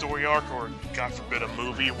story arc, or God forbid a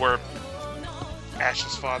movie where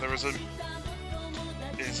Ash's father is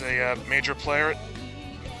a major player,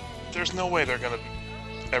 there's no way they're gonna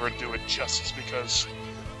ever do it justice, because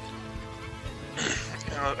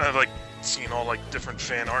you know, I've like seen all like different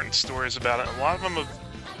fan art and stories about it. A lot of them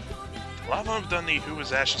have done the "Who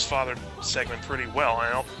is Ash's father" segment pretty well.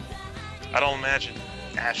 I don't imagine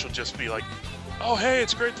Ash will just be like, "Oh hey,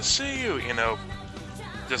 it's great to see you," you know,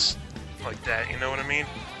 just like that. You know what I mean?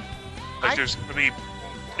 Like it's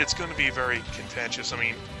gonna be very contentious. I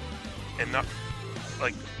mean, and not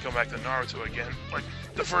like going back to Naruto again. Like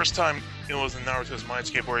the first time it was in Naruto's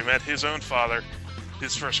Mindscape where he met his own father,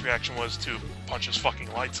 his first reaction was to punch his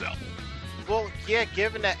fucking lights out. Well, yeah,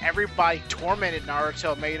 given that everybody tormented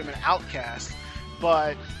Naruto, made him an outcast,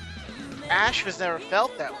 but Ash has never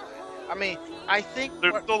felt that way. I mean, I think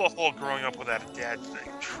there's still the whole growing up without a dad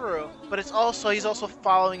thing. True, but he's also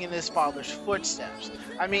following in his father's footsteps.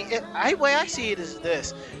 I mean, the way I see it is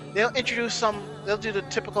this: they'll do the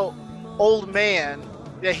typical old man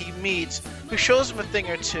that he meets, who shows him a thing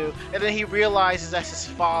or two, and then he realizes that's his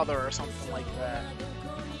father or something like that.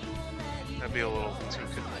 That'd be a little too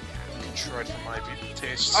contrite for my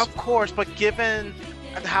tastes. Of course, but given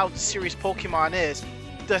how the series Pokemon is,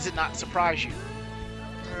 does it not surprise you?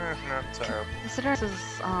 Not terrible. This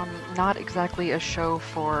is not exactly a show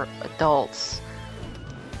for adults.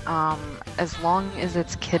 As long as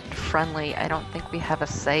it's kid-friendly, I don't think we have a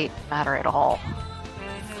say in the matter at all.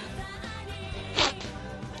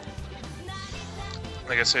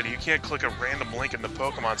 Like I said, you can't click a random link in the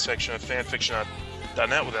Pokemon section of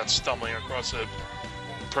fanfiction.net without stumbling across a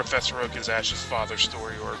Professor Oak is Ash's father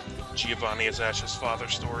story or Giovanni is Ash's father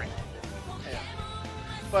story. Yeah.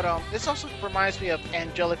 But this also reminds me of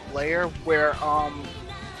Angelic Lair, where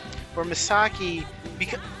Misaki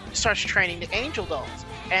starts training the Angel Dolls.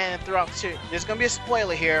 And throughout the series, there's going to be a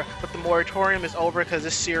spoiler here, but the moratorium is over because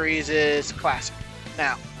this series is classic.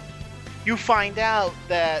 Now, you find out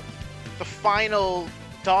that the final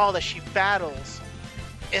doll that she battles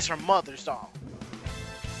is her mother's doll.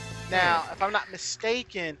 Now, if I'm not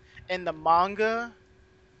mistaken, in the manga,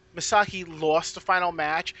 Misaki lost the final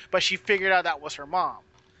match, but she figured out that was her mom.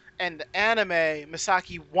 In the anime,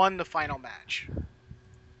 Misaki won the final match.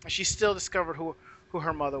 And she still discovered who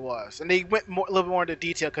her mother was. And they went a little bit more into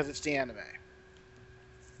detail because it's the anime.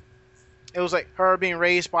 It was like her being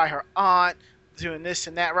raised by her aunt, doing this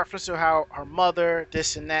and that, reference to how her mother,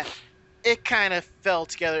 this and that. It kind of fell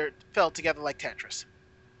together like Tetris.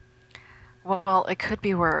 Well, it could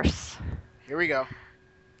be worse. Here we go.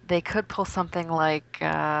 They could pull something like,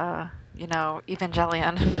 Evangelion.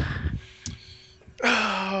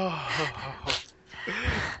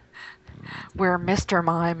 Where Mr.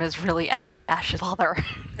 Mime is really Ash's father.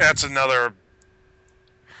 That's another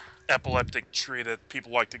epileptic tree that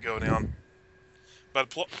people like to go down.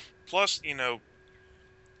 But plus the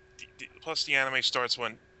anime starts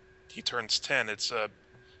when he turns 10. It's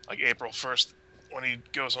like April 1st when he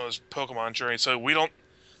goes on his Pokemon journey. So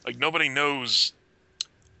nobody knows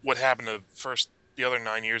what happened to the other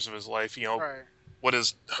 9 years of his life. You know, Right. What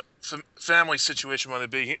his family situation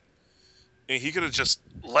might be. He could have just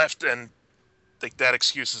left, and that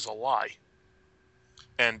excuse is a lie.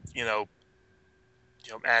 And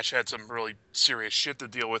Ash had some really serious shit to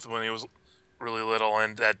deal with when he was really little,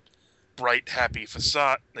 and that bright, happy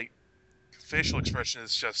facade, facial expression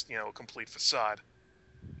is just a complete facade.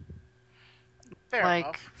 Fair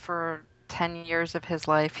enough. For 10 years of his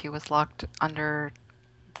life, he was locked under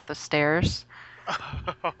the stairs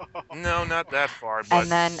No, not that far, but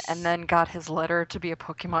And then got his letter to be a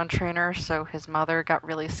Pokemon trainer, so his mother got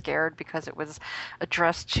really scared because it was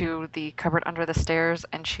addressed to the cupboard under the stairs,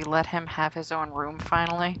 and she let him have his own room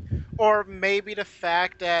finally. Or maybe the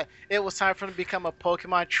fact that it was time for him to become a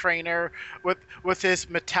Pokemon trainer with his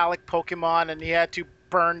metallic Pokemon, and he had to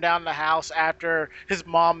burn down the house after his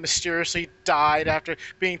mom mysteriously died after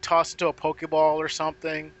being tossed into a Pokeball or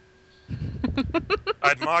something.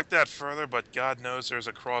 I'd mock that further. But God knows there's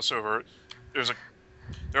a crossover.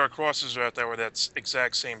 There are crossers out there where that's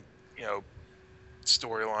exact same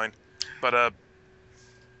storyline. But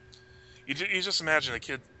you just imagine a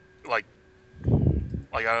kid like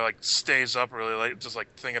stays up really late, just like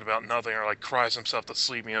thinking about nothing, or like cries himself to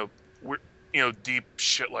sleep. Deep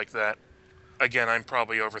shit like that. Again, I'm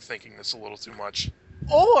probably overthinking this a little too much.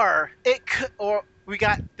 Or we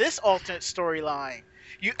got this alternate storyline.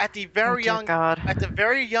 You at the very Oh, dear God. at the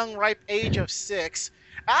very young ripe age of 6,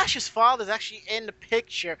 Ash's father is actually in the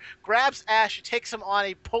picture, grabs Ash and takes him on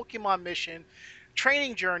a Pokemon mission,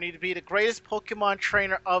 training journey to be the greatest Pokemon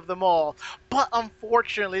trainer of them all. But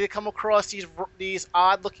unfortunately, they come across these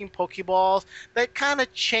odd-looking Pokeballs that kind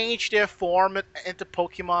of change their form into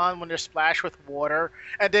Pokemon when they're splashed with water.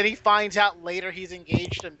 And then he finds out later he's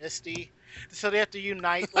engaged to Misty. So they have to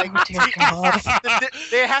unite. Like, Oh, dear God.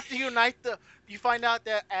 they have to unite You find out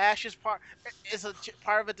that Ash is part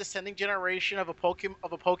of a descending generation of a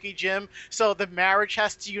Poke Gym. So the marriage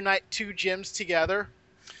has to unite two gyms together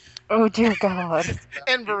Oh, dear God.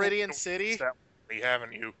 in Viridian City.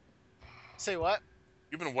 Haven't you? Say what?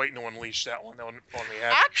 You've been waiting to unleash that one on me,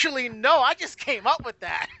 Actually, no. I just came up with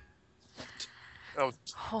that. Oh,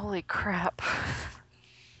 Holy crap.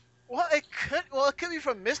 Well, it could be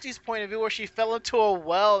from Misty's point of view, where she fell into a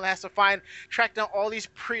well and has to track down all these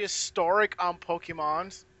prehistoric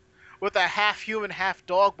Pokemons with a half human, half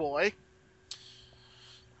dog boy.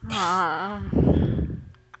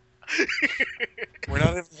 we're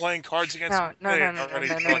not even playing Cards Against No, no, Humanity. no, no, no, Already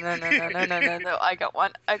no, no, no, no, no, no, no, no. I got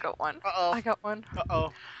one. I got one. Uh-oh. I got one.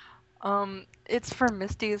 Uh-oh. It's from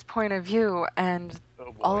Misty's point of view, and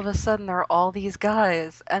Oh, boy. all of a sudden there are all these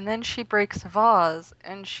guys, and then she breaks a vase,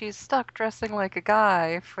 and she's stuck dressing like a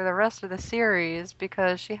guy for the rest of the series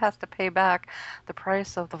because she has to pay back the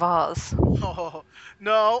price of the vase. Oh,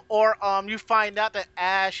 no, or you find out that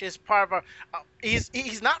Ash is part of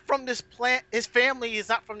he's not from this planet. His family is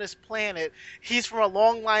not from this planet. He's from a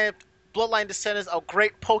long line of bloodline descendants of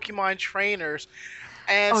great Pokemon trainers.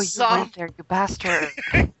 And Oh, you went there, you bastard.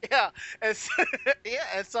 yeah, and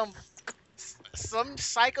and some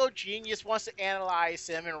psycho genius wants to analyze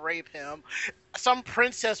him and rape him. Some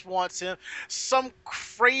princess wants him. Some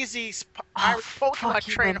crazy pirate Pokemon fuck,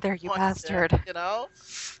 you trainer went there, you wants him, bastard. you know?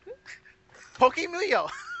 Pokemilio.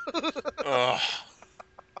 Ugh.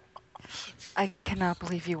 I cannot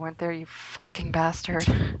believe you went there, you fucking bastard.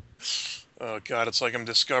 Oh God, it's like I'm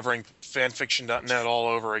discovering fanfiction.net all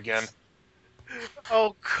over again.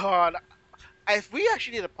 Oh God. If we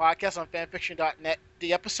actually did a podcast on fanfiction.net,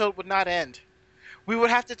 the episode would not end. We would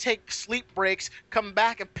have to take sleep breaks, come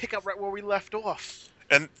back, and pick up right where we left off.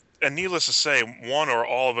 And needless to say, one or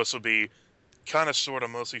all of us would be kind of, sort of,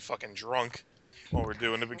 mostly fucking drunk while we're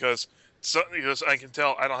doing it, because I can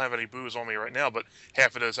tell I don't have any booze on me right now, but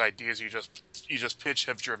half of those ideas you just pitched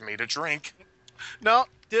have driven me to drink. No,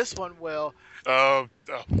 this one will. Oh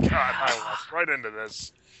God, I walked right into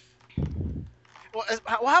this. Well,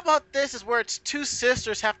 how about this is where it's two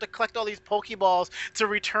sisters have to collect all these Pokeballs to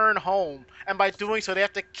return home, and by doing so, they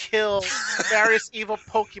have to kill various evil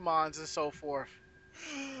Pokemons and so forth.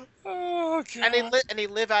 Oh God. And they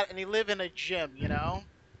live in a gym, you know.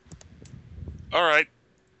 All right,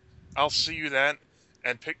 I'll see you then,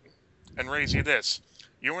 and raise you this.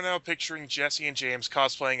 You are now picturing Jesse and James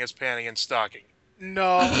cosplaying as Panty and Stocking.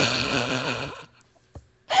 No.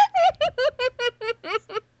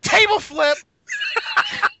 Table flip.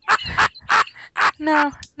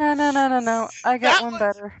 No. I got That one was-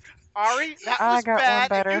 better. Ari, that I was got one bad. And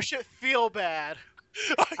better. you should feel bad.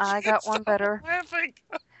 I got one better. Laughing.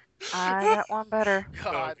 I got one better.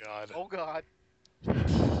 God. Oh God. Oh God.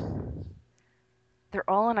 They're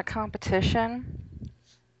all in a competition,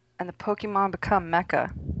 and the Pokemon become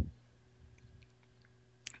mecha.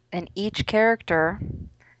 And each character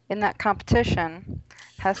in that competition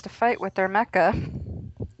has to fight with their mecha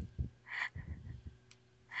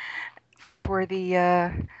for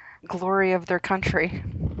the glory of their country.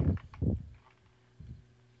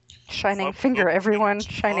 Shining finger, everyone!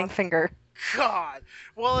 Shining finger. God.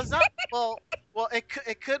 Well, it's not. Well.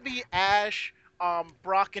 It could be Ash,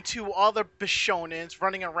 Brock, and two other Bishonens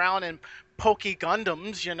running around in Poke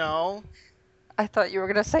Gundams. You know. I thought you were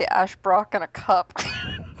gonna say Ash Brock in a cup.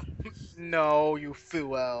 No, you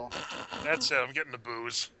fool. That's it. I'm getting the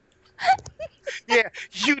booze. Yeah,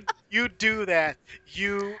 you do that.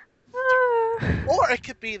 You Or it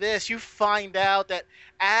could be this: you find out that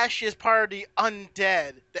Ash is part of the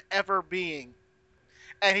undead, the ever being,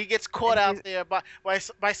 and he gets caught And out he's- there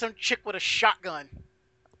by some chick with a shotgun.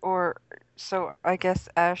 Or so I guess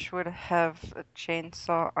Ash would have a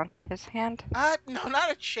chainsaw on his hand. No,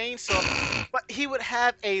 not a chainsaw, but he would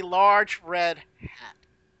have a large red hat.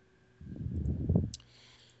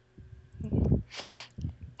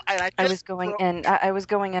 And I was going in. I was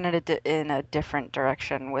going in in a different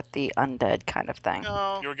direction with the undead kind of thing.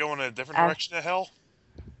 No, You were going in a different Ash- direction to hell?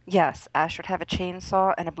 Yes, Ash would have a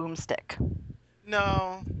chainsaw and a boomstick.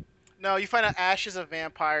 no. You find out Ash is a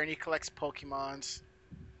vampire and he collects Pokemons,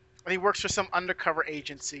 and he works for some undercover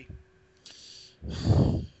agency.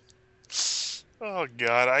 Oh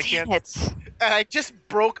god, I can't. It's And I just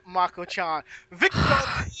broke Mako-chan.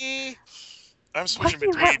 Victory! I'm switching do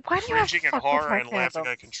you between have- why do you have cringing and fuck with horror my and laughing fandom?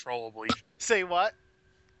 uncontrollably. Say what?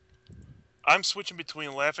 I'm switching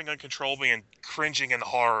between laughing uncontrollably and cringing and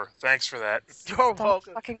horror. Thanks for that. You're Stop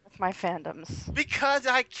welcome. fucking with my fandoms. Because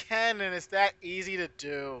I can, and it's that easy to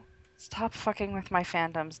do. Stop fucking with my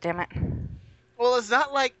fandoms, damn it. Well, it's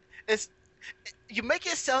not like it's. You make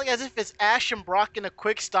it sound as if it's Ash and Brock in a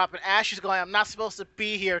quick stop, and Ash is going, "I'm not supposed to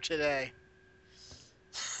be here today."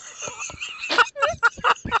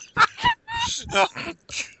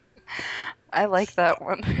 I like that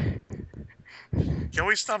one. Can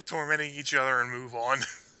we stop tormenting each other and move on?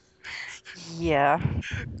 Yeah.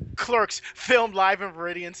 Clerks, filmed live in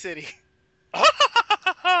Viridian City.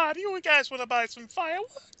 Do you guys want to buy some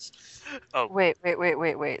fireworks?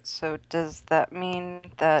 Wait. So does that mean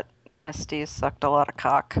that Misty sucked a lot of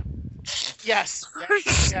cock? Yes.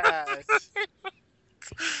 Yes.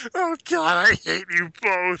 Oh god, I hate you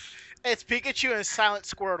both. It's Pikachu and Silent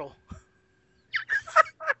Squirtle.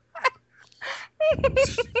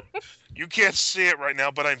 You can't see it right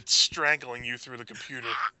now, but I'm strangling you through the computer.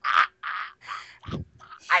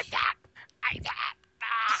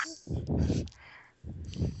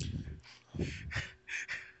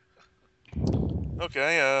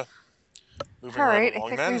 Okay, moving All right right, I along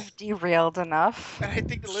think then. we've derailed enough. And I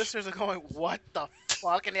think the listeners are going, "What the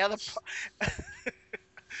fuck?" And the other.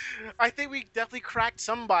 I think we definitely cracked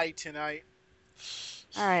somebody tonight.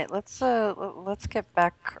 All right, let's get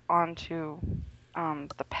back onto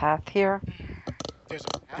the path here There's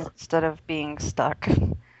a path. instead of being stuck.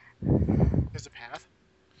 There's a path.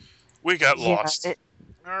 We got lost.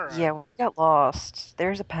 All right. Yeah, we got lost.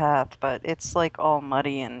 There's a path, but it's like all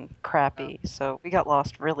muddy and crappy, so we got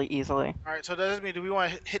lost really easily. All right. So does this mean do we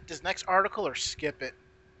want to hit this next article or skip it?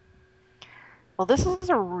 Well, this is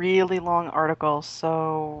a really long article,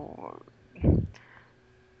 so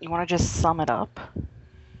you want to just sum it up?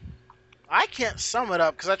 I can't sum it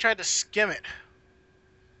up because I tried to skim it.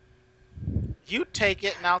 You take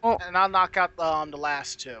it, and I'll knock out the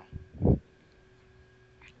last two.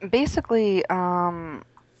 Basically,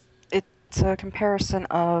 it's a comparison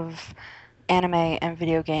of anime and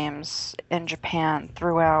video games in Japan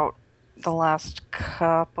throughout the last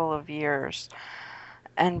couple of years.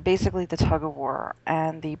 And basically the tug of war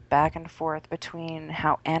and the back and forth between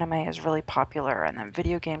how anime is really popular and then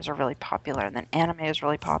video games are really popular and then anime is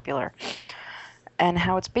really popular. And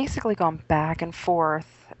how it's basically gone back and forth,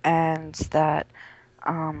 and that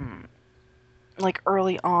like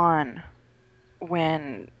early on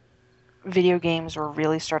when video games were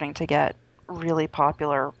really starting to get really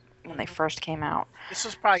popular when they first came out. This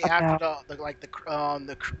was probably after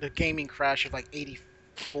the gaming crash of like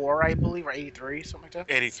 '84, I believe, or '83, something like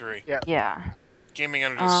that. 83. Yeah. Gaming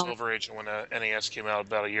entered the Silver Age when NES came out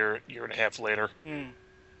about a year and a half later.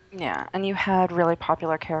 Yeah, and you had really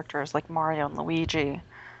popular characters like Mario and Luigi,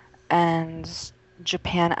 and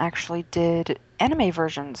Japan actually did anime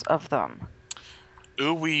versions of them.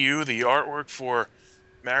 Ooh Wii U, the artwork for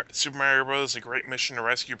Super Mario Bros. A Great Mission to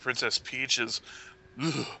Rescue Princess Peach is...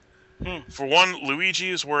 Ugh. For one, Luigi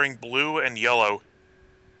is wearing blue and yellow.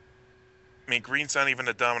 I mean, green's not even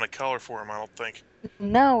a dominant color for him, I don't think.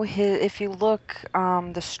 No, if you look,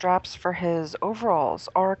 the straps for his overalls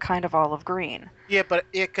are kind of olive green. Yeah, but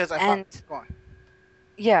because And- go on.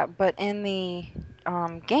 Yeah, but in the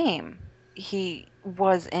game, he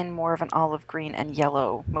was in more of an olive green and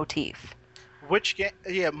yellow motif. Which game?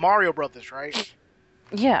 Yeah, Mario Brothers, right?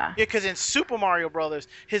 Yeah. Yeah, because in Super Mario Brothers,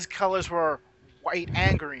 his colors were white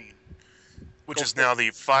and green. Which is now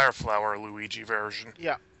the Fire Flower Luigi version.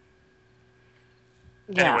 Yeah.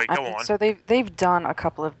 Yeah, Anyway, I go mean, on. So they've done a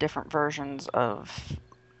couple of different versions of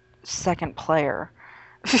second player.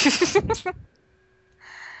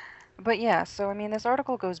 But yeah, so I mean, this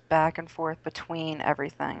article goes back and forth between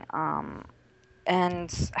everything,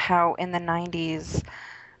 and how in the 90s,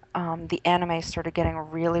 the anime started getting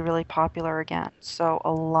really, really popular again. So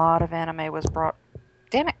a lot of anime was brought.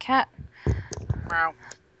 Damn it, cat! Wow.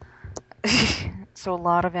 So a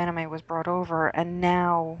lot of anime was brought over, and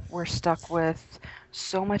now we're stuck with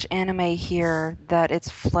so much anime here that it's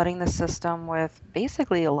flooding the system with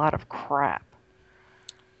basically a lot of crap.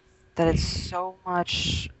 That it's so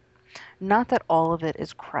much. Not that all of it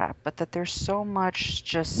is crap, but that there's so much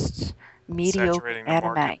just mediocre Saturating the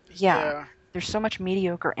anime. market. Yeah, there's so much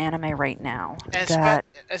mediocre anime right now And that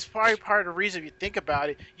it's probably part of the reason, if you think about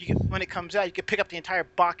it, when it comes out, you can pick up the entire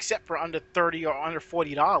box set for under $30 or under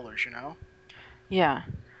 $40, you know? yeah.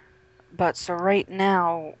 But so right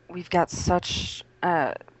now we've got such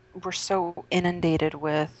we're so inundated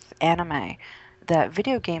with anime that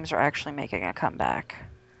video games are actually making a comeback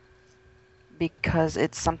because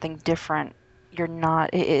it's something different. You're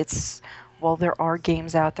not it's Well, there are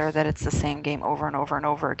games out there that it's the same game over and over and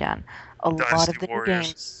over again. A lot Dynasty of the new Warriors.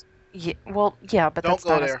 games. Yeah, well, yeah, but Don't that's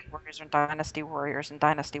go Dynasty there. Warriors and Dynasty Warriors and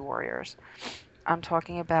Dynasty Warriors. I'm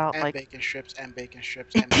talking about And like bacon strips, and bacon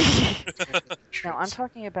strips, and bacon strips, and bacon no, I'm strips.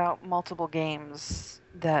 talking about multiple games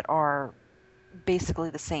that are basically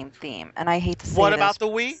the same theme. And I hate to say What this. about the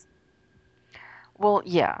Wii? Well,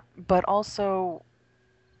 yeah, but also,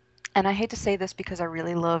 and I hate to say this because I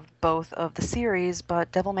really love both of the series,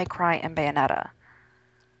 but Devil May Cry and Bayonetta.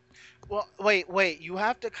 Well, wait. You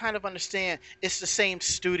have to kind of understand it's the same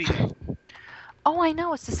studio. Oh, I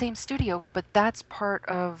know it's the same studio, but that's part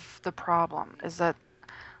of the problem, is that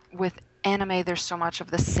with anime, there's so much of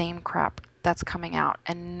the same crap that's coming out.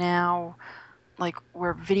 And now, like,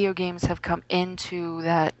 where video games have come into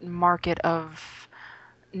that market of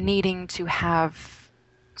needing to have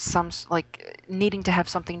needing to have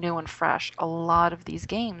something new and fresh, a lot of these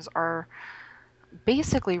games are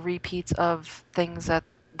basically repeats of things that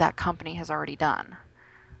that company has already done,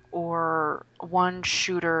 or one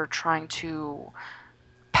shooter trying to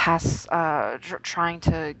trying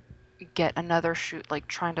to get another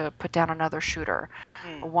trying to put down another shooter,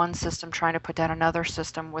 one system trying to put down another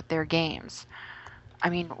system with their games. I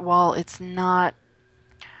mean, while the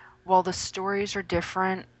stories are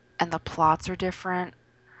different and the plots are different,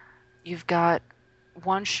 you've got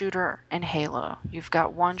one shooter in Halo, you've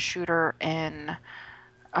got one shooter in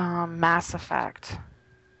Mass Effect.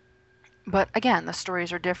 But again, the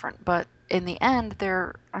stories are different. But in the end,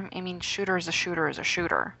 I mean, shooter is a shooter is a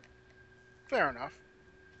shooter. Fair enough.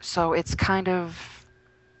 So we're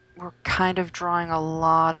kind of drawing a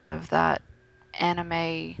lot of that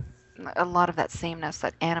sameness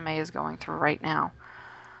that anime is going through right now.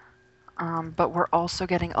 But we're also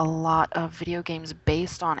getting a lot of video games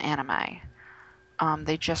based on anime.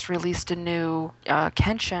 They just released a new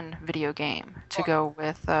Kenshin video game to go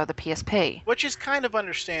with the PSP. Which is kind of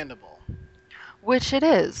understandable. Which it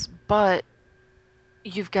is, but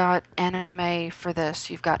you've got anime for this,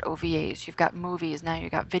 you've got OVAs, you've got movies, now you've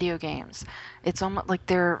got video games. It's almost like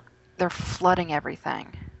they're flooding everything.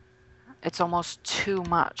 It's almost too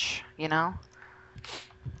much, you know?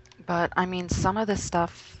 But I mean, some of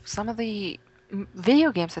the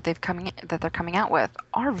video games that they're coming out with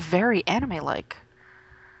are very anime-like.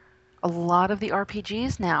 A lot of the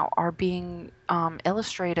RPGs now are being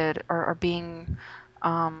illustrated, or are being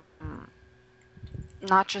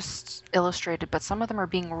not just illustrated, but some of them are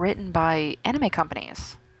being written by anime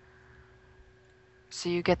companies. So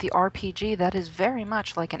you get the RPG that is very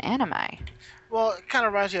much like an anime. Well, it kind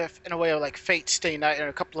of reminds you in a way of like Fate Stay Night and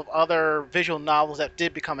a couple of other visual novels that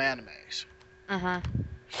did become animes. Mm-hmm.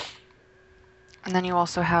 And then you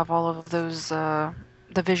also have all of those, the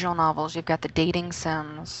visual novels. You've got the dating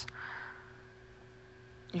sims.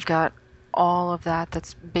 You've got all of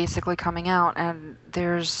that's basically coming out, and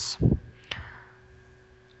there's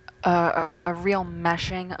a real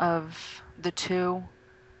meshing of the two,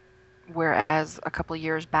 whereas a couple of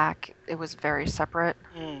years back it was very separate.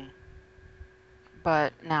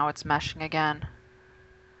 But now it's meshing again.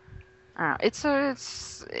 I don't know. It's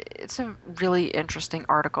a really interesting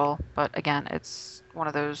article, but again, it's one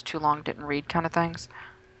of those too long didn't read kind of things.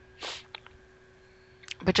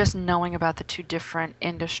 But just knowing about the two different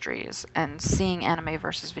industries and seeing anime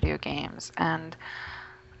versus video games and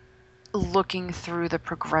looking through the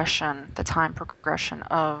time progression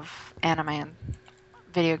of anime and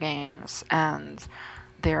video games and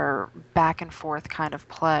their back and forth kind of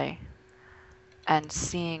play, and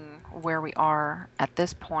seeing where we are at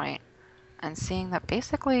this point, and seeing that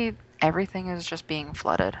basically everything is just being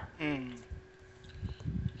flooded.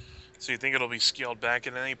 So you think it'll be scaled back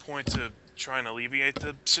at any point to try and alleviate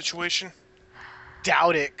the situation?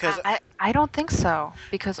 doubt it, because I don't think so,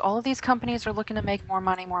 because all of these companies are looking to make more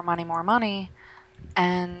money, more money, more money,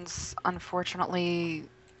 and unfortunately,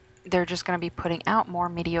 they're just going to be putting out more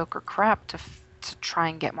mediocre crap to try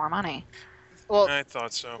and get more money. well, I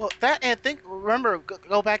thought so. well, that and remember,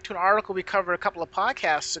 go back to an article we covered a couple of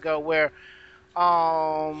podcasts ago where,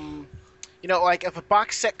 like if a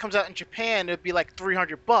box set comes out in Japan, it'd be like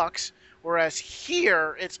 $300, whereas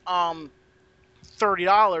here it's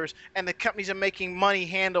 $30, and the companies are making money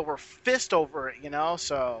hand over fist over it.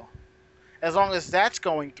 So as long as that's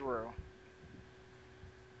going through,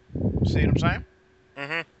 see what I'm saying?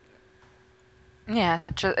 Mm-hmm. Yeah,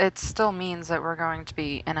 it still means that we're going to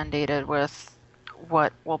be inundated with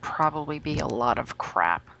what will probably be a lot of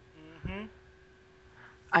crap. Mm-hmm.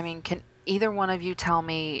 I mean, can either one of you tell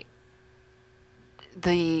me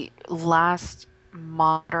the last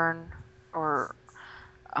modern or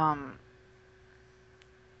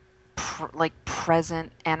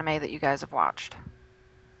present anime that you guys have watched?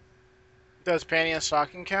 Does Panty and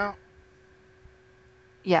Stocking count?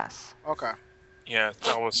 Yes. Okay. Yeah,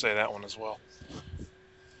 I would say that one as well.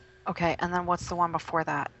 Okay, and then what's the one before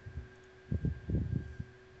that?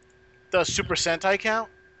 Does Super Sentai count?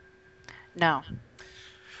 No.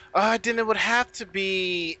 Then it would have to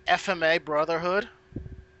be FMA Brotherhood.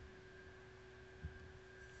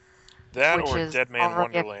 That Which or is Dead Man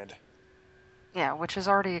already Wonderland. Yeah, which is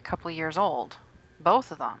already a couple of years old.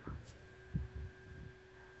 Both of them.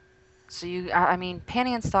 So I mean,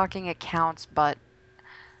 Panty and Stocking, it counts, but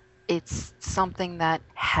it's something that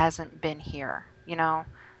hasn't been here,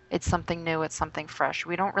 It's something new, it's something fresh.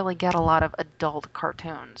 We don't really get a lot of adult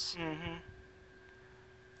cartoons. Mm-hmm.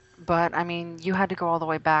 But, I mean, you had to go all the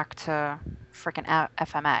way back to frickin'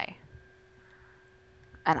 FMA.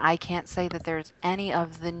 And I can't say that there's any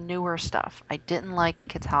of the newer stuff. I didn't like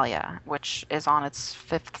Catalia, which is on its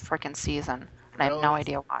 5th frickin' season. And I have no Really?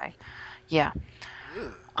 idea why. Yeah.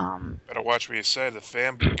 Ew. Better watch what you say. The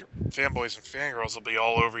fanboys and fangirls will be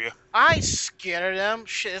all over you. I ain't scared of them.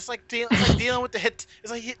 Shit, it's like dealing with the hit.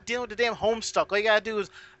 It's like dealing with the damn Homestuck. All you gotta do is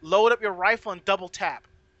load up your rifle and double tap.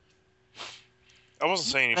 I wasn't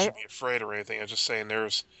saying you should be afraid or anything. I was just saying there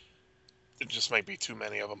just might be too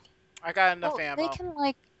many of them. I got enough Well, ammo. they can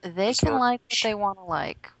like Just what they want to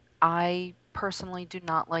like. I personally do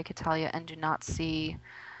not like Italia and do not see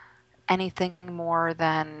anything more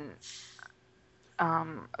than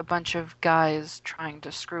a bunch of guys trying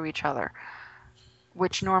to screw each other,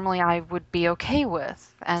 which normally I would be okay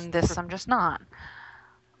with, and this I'm just not.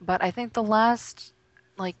 But I think the last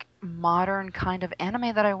modern kind of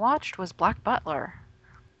anime that I watched was Black Butler.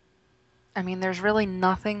 I mean, there's really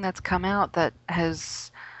nothing that's come out that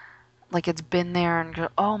has it's been there and go,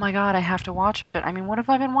 oh my god, I have to watch it. I mean, what have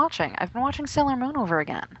I been watching? I've been watching Sailor Moon over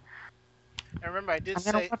again. I remember I did I'm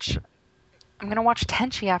gonna watch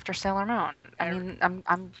Tenchi after Sailor Moon. I mean,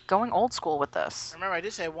 I'm going old school with this. Remember, I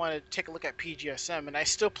did say I wanted to take a look at PGSM, and I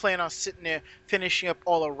still plan on sitting there finishing up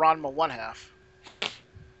all of Ranma 1/2.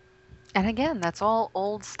 And again, that's all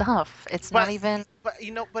old stuff. It's not even. But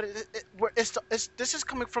this is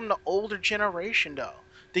coming from the older generation, though.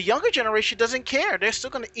 The younger generation doesn't care. They're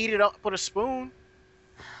still gonna eat it up with a spoon.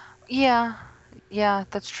 Yeah,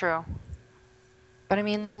 that's true. But I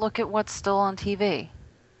mean, look at what's still on TV.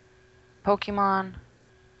 Pokemon.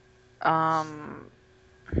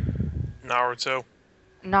 Naruto.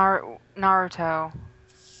 Naruto.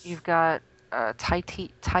 You've got Tai Chi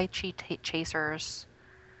Chasers.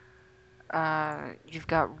 You've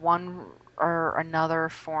got one or another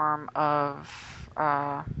form of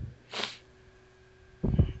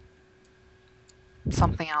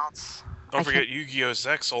something else. Don't forget Yu-Gi-Oh!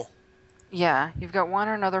 Zexal. Yeah, you've got one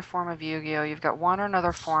or another form of Yu-Gi-Oh! You've got one or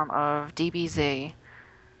another form of DBZ.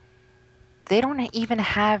 They don't even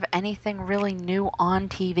have anything really new on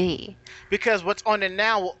TV. Because what's on it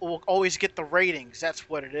now will always get the ratings. That's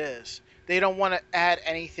what it is. They don't want to add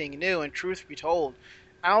anything new, and truth be told,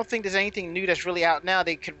 I don't think there's anything new that's really out now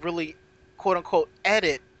they could really, quote-unquote,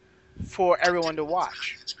 edit for everyone to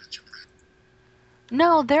watch.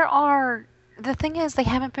 No, there are... The thing is, they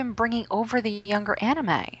haven't been bringing over the younger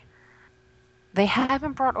anime. They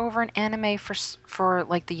haven't brought over an anime for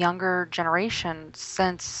the younger generation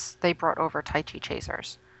since they brought over Tai Chi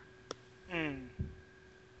Chasers.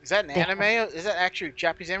 Is that an anime? Is that actually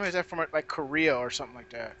Japanese anime? Or is that from Korea or something like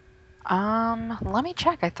that? Let me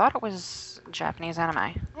check. I thought it was Japanese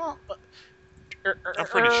anime. Well, I'm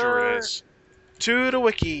pretty sure it is. To the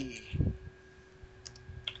wiki.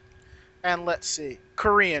 And let's see.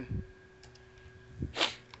 Korean.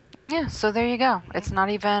 Yeah, so there you go. It's not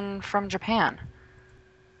even from Japan.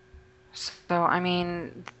 So, I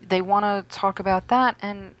mean, they want to talk about that,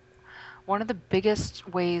 and one of the biggest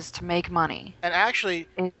ways to make money. And actually,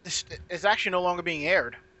 It- this is actually no longer being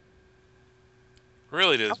aired.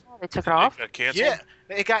 Really did. They took it off. Got canceled? Yeah,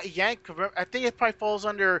 it got yanked. I think it probably falls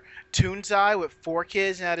under Toon's Eye with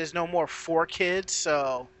 4Kids, and that is no more 4Kids.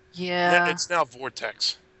 So Yeah. It's now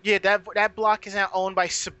Vortex, yeah, that block is now owned by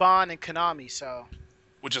Saban and Konami. So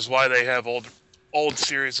which is why they have old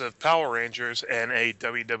series of Power Rangers and a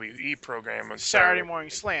WWE program on Saturday Morning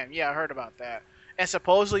Slam. Yeah, I heard about that. And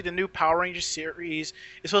supposedly the new Power Rangers series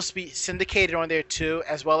is supposed to be syndicated on there too,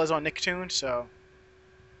 as well as on Nicktoon. So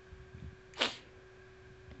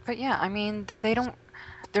But yeah, I mean,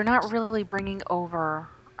 they're not really bringing over,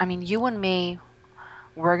 I mean, you and me,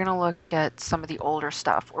 we're going to look at some of the older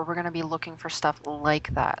stuff, or we're going to be looking for stuff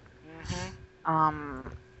like that.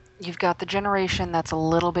 You've got the generation that's a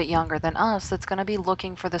little bit younger than us that's going to be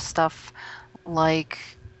looking for the stuff like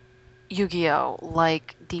Yu-Gi-Oh,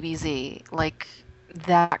 like DBZ, like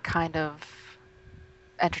that kind of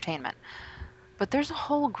entertainment. But there's a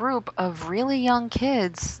whole group of really young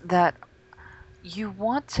kids that you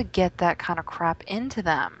want to get that kind of crap into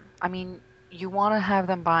them. I mean, you want to have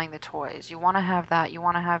them buying the toys. You want to have that. You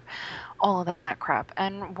want to have all of that crap.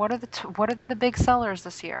 And what are the big sellers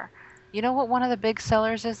this year? You know what one of the big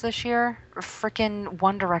sellers is this year? Frickin'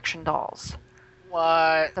 One Direction dolls.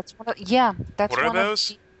 what? That's one of, yeah, that's What are one of those?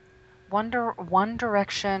 the One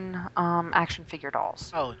Direction action figure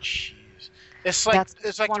dolls. Oh jeez, it's like one the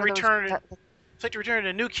of those return. that- It's like the return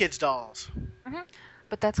of New Kids dolls.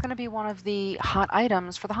 But that's going to be one of the hot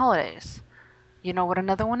items for the holidays. You know what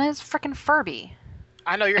another one is? Frickin' Furby.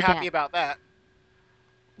 I know you're Again. happy about that.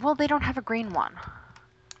 Well, they don't have a green one.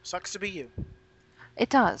 Sucks to be you. It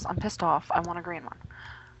does. I'm pissed off. I want a green one.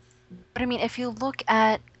 But I mean, if you look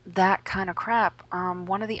at that kind of crap,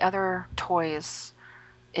 one of the other toys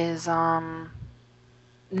is Ninja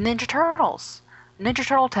Turtles. Ninja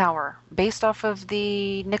Turtle Tower, based off of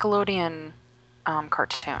the Nickelodeon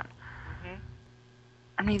cartoon.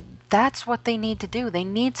 I mean, that's what they need to do. They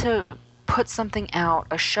need to put something out,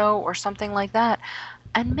 a show or something like that,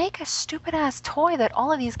 and make a stupid ass toy that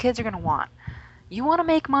all of these kids are going to want. You want to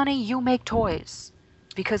make money, you make toys.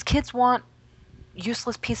 Because kids want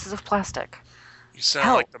useless pieces of plastic. You sound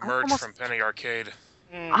Hell, like the I'm merch almost- from Penny Arcade.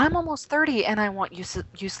 I'm almost 30 and I want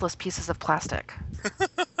useless pieces of plastic.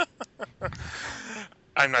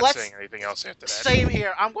 I'm not Let's- saying anything else after that. Same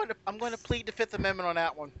here. I'm going to plead the Fifth Amendment on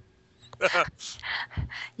that one.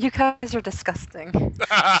 You guys are disgusting.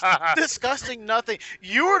 Disgusting nothing.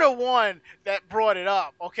 You were the one that brought it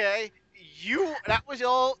up, okay? That was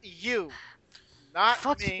all you, not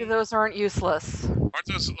Fuck me. you, those aren't useless. Aren't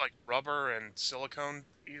those like rubber and silicone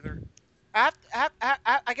either? I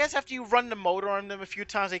guess after you run the motor on them a few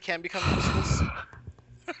times, they can become useless.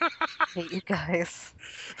 I hate you guys.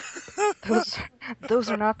 Those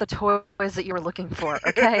are not the toys that you were looking for,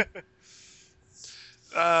 okay?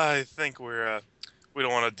 I think we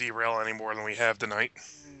don't want to derail any more than we have tonight.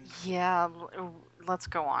 Yeah, let's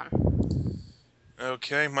go on.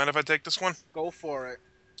 Okay, mind if I take this one? Go for it.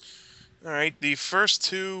 All right, the first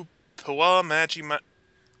two Puella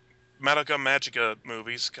Madoka Magica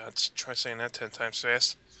movies, God, try saying that 10 times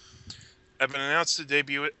fast, have been announced to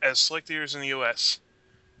debut as select theaters in the U.S.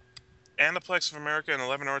 Aniplex of America and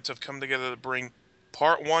 11 Arts have come together to bring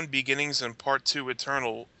Part 1 Beginnings and Part 2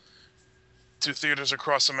 Eternal to theaters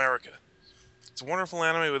across America. It's a wonderful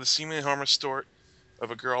anime with a seemingly harmless story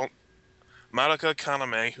of a girl, Madoka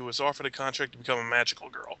Kaname, who was offered a contract to become a magical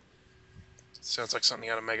girl. Sounds like something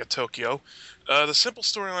out of Mega Tokyo. The simple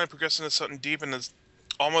storyline progresses into something deep and is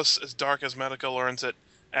almost as dark as Madoka learns that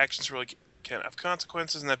actions really can have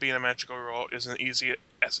consequences and that being a magical girl isn't easy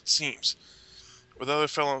as it seems. With other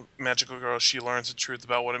fellow magical girls, she learns the truth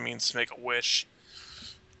about what it means to make a wish.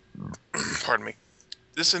 Pardon me.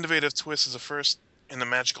 This innovative twist is the first in the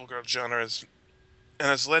magical girl genre and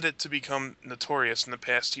has led it to become notorious in the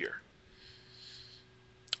past year.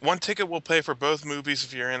 One ticket will pay for both movies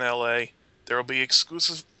if you're in LA. There will be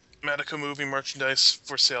exclusive Madoka movie merchandise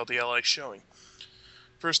for sale at the LA showing.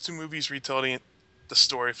 First two movies retell the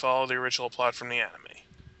story, follow the original plot from the anime.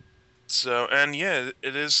 So, and yeah,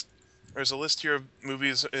 it is. There's a list here of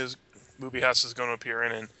movies movie houses going to appear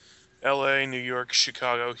in LA, New York,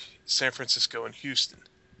 Chicago, San Francisco, and Houston.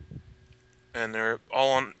 And they're all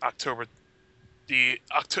on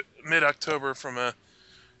mid-October from the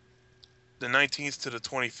 19th to the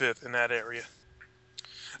 25th in that area.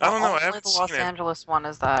 I don't know. I Only haven't the Los seen it. Angeles one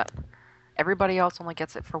is that. Everybody else only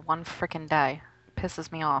gets it for one frickin' day.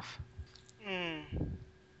 Pisses me off. I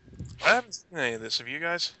haven't seen any of this. Have you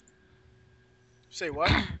guys? Say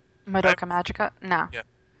what? Madoka Magica? No.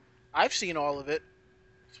 I've seen all of it.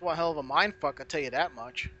 It's one hell of a mindfuck, I'll tell you that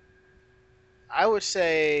much. I would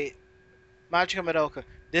say Magica Madoka.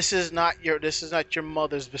 This is not your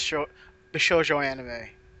mother's Bishoujo anime.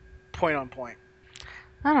 Point on point.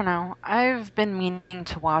 I don't know. I've been meaning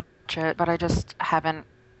to watch it, but I just haven't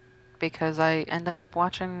because I end up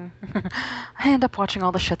watching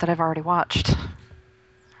all the shit that I've already watched.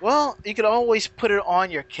 Well, you could always put it on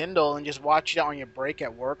your Kindle and just watch it on your break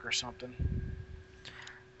at work or something.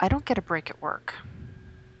 I don't get a break at work.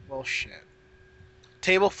 Well, shit.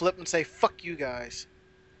 Table flip and say, fuck you guys.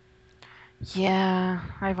 Yeah,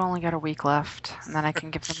 I've only got a week left, and then I can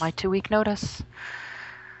give them my 2-week notice.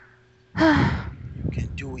 You can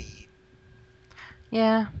do it.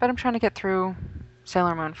 Yeah, but I'm trying to get through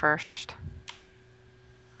Sailor Moon first.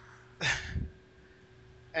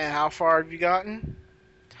 And how far have you gotten?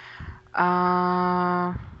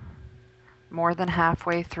 More than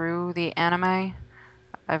halfway through the anime.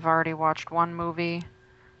 I've already watched 1 movie,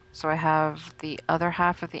 so I have the other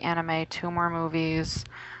half of the anime, 2 more movies,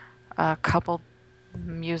 a couple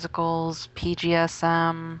musicals,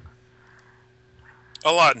 PGSM.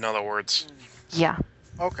 A lot, in other words. Yeah.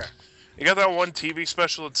 Okay. You got that one TV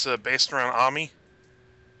special that's based around Ami?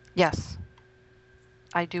 Yes.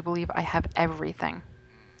 I do believe I have everything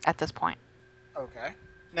at this point. Okay.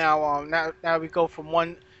 Now we go from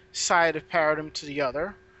one side of paradigm to the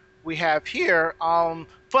other. We have here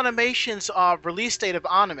Funimation's release date of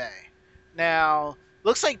anime. Now,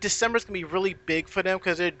 looks like December's gonna be really big for them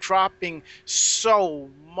because they're dropping so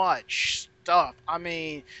much stuff. I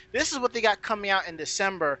mean, this is what they got coming out in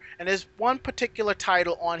December, and there's one particular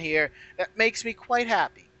title on here that makes me quite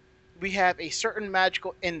happy. We have A Certain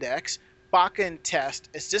Magical Index, Baka and Test,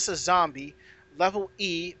 Is This a Zombie, Level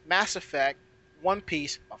E, Mass Effect, One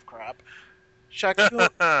Piece, of crap, Shakugan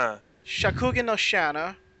no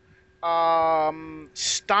Shana,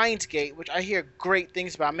 Steins Gate, which I hear great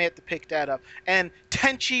things about. I may have to pick that up, and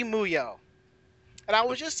Tenchi Muyo. And I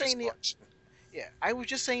was just saying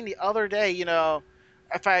the other day,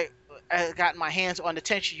 if I got my hands on the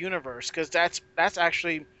Tenchi universe, because that's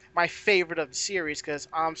actually my favorite of the series. Because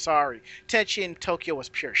I'm sorry, Tenchi in Tokyo was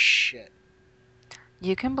pure shit.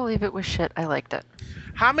 You can believe it was shit. I liked it.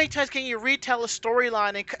 How many times can you retell a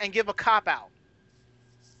storyline and give a cop out?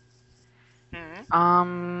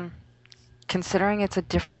 Considering it's a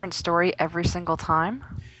different story every single time,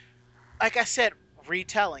 Like I said,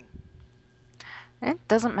 retelling. it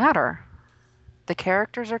doesn't matter. The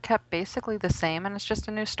characters are kept basically the same, and it's just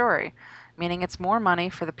a new story, meaning it's more money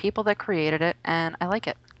for the people that created it, and I like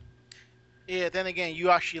it. Yeah. Then again, you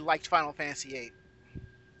actually liked Final Fantasy VIII,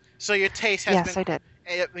 so your taste has Yes, been. I did.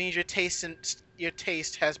 It means your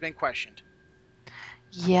taste has been questioned.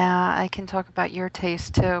 Yeah, I can talk about your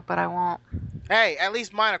taste too, but I won't. Hey, at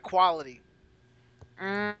least mine are quality.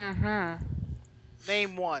 Mm-hmm.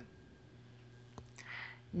 Name one.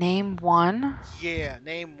 Name one? Yeah,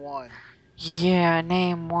 name one. Yeah,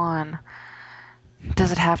 name one.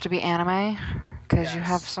 Does it have to be anime? Because you Yes.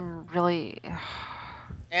 have some really...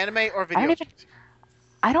 Anime or I video? don't even...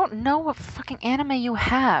 I don't know what fucking anime you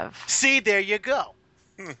have. See, there you go.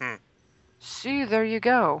 See, there you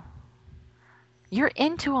go. You're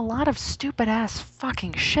into a lot of stupid-ass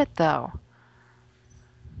fucking shit, though.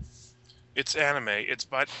 It's anime. It's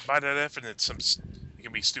by that definite it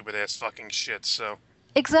can be stupid ass fucking shit. So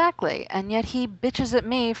Exactly, and yet he bitches at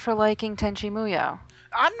me for liking Tenchi Muyo.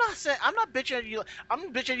 I'm not bitching at you.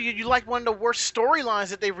 I'm bitching at you. You like one of the worst storylines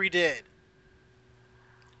that they redid.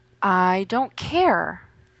 I don't care.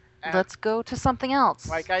 And Let's go to something else.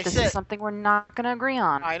 Like I this said- is something we're not going to agree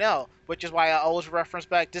on. I know, which is why I always reference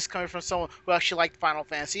back this coming from someone who actually liked Final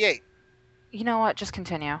Fantasy VIII. You know what? Just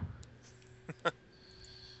continue.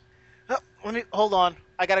 Oh, let me hold on.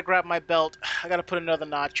 I gotta grab my belt. I gotta put another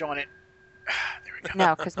notch on it. There we go.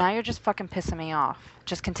 No, because now you're just fucking pissing me off.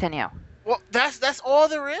 Just continue. Well, that's all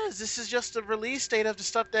there is. This is just the release date of the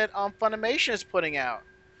stuff that Funimation is putting out.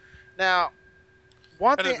 Now,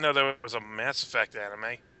 one I thing. didn't know there was a Mass Effect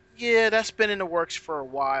anime. Yeah, that's been in the works for a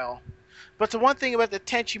while. But the one thing about the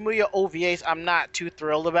Tenchi Muyo OVAs I'm not too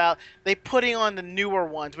thrilled about, they putting on the newer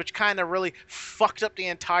ones, which kind of really fucked up the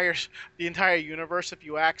entire universe, if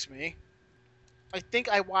you ask me. I think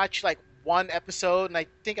I watched like one episode, and I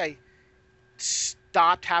think I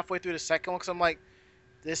stopped halfway through the second one because I'm like,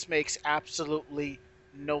 this makes absolutely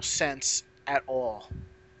no sense at all.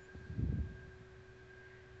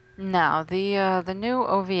 No, the new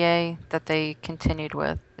OVA that they continued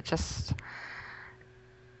with,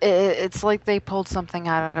 it's like they pulled something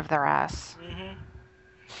out of their ass. Mm-hmm.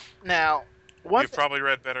 Now, one You've probably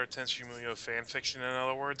read better Tenchi Muyo fan fiction, in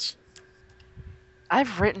other words.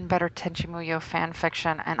 I've written better Tenchi Muyo fan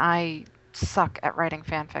fiction, and I suck at writing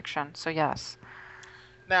fan fiction, so yes.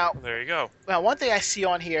 Now, There you go. Now, one thing I see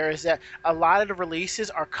on here is that a lot of the releases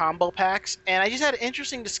are combo packs, and I just had an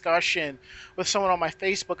interesting discussion with someone on my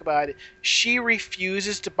Facebook about it. She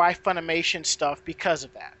refuses to buy Funimation stuff because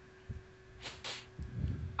of that.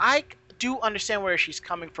 I do understand where she's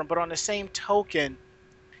coming from, but on the same token,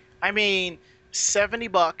 I mean,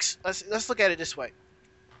 $70. Let's look at it this way.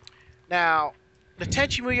 Now, the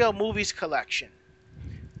Tenchi Muyo Movies Collection,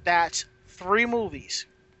 that's 3 movies.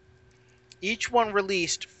 Each one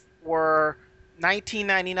released were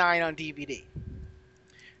 $19.99 on DVD.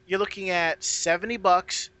 You're looking at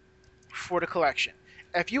 $70 for the collection.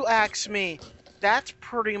 If you ask me, that's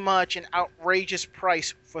pretty much an outrageous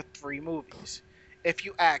price for 3 movies. If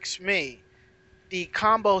you ask me, the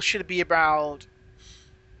combo should be about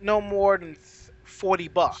no more than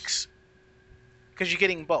 $40 because you're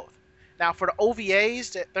getting both. Now for the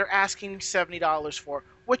OVAs, they're asking $70 for,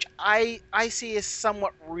 which I see as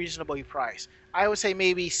somewhat reasonably priced. I would say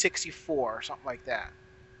maybe $64 or something like that.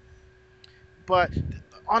 But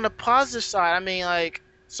on the positive side, I mean, like,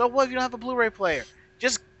 so what if you don't have a Blu-ray player?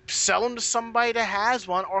 Just sell them to somebody that has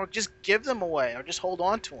one, or just give them away, or just hold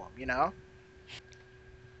on to them, you know?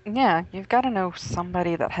 Yeah, you've got to know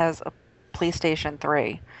somebody that has a PlayStation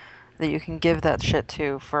 3 that you can give that shit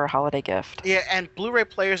to for a holiday gift. Yeah, and Blu-ray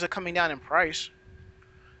players are coming down in price.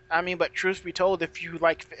 I mean, but truth be told, if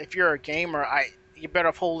you're a gamer, you're better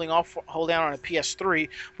off holding down on a PS3,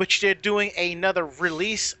 which they're doing another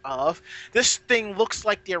release of. This thing looks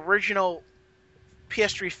like the original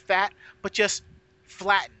PS3 Fat, but just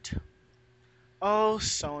flattened. Oh,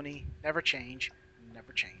 Sony, never change,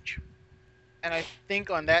 never change. And I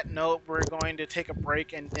think on that note, we're going to take a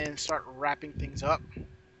break and then start wrapping things up.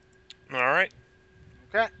 All right.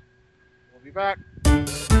 Okay, we'll be back. 「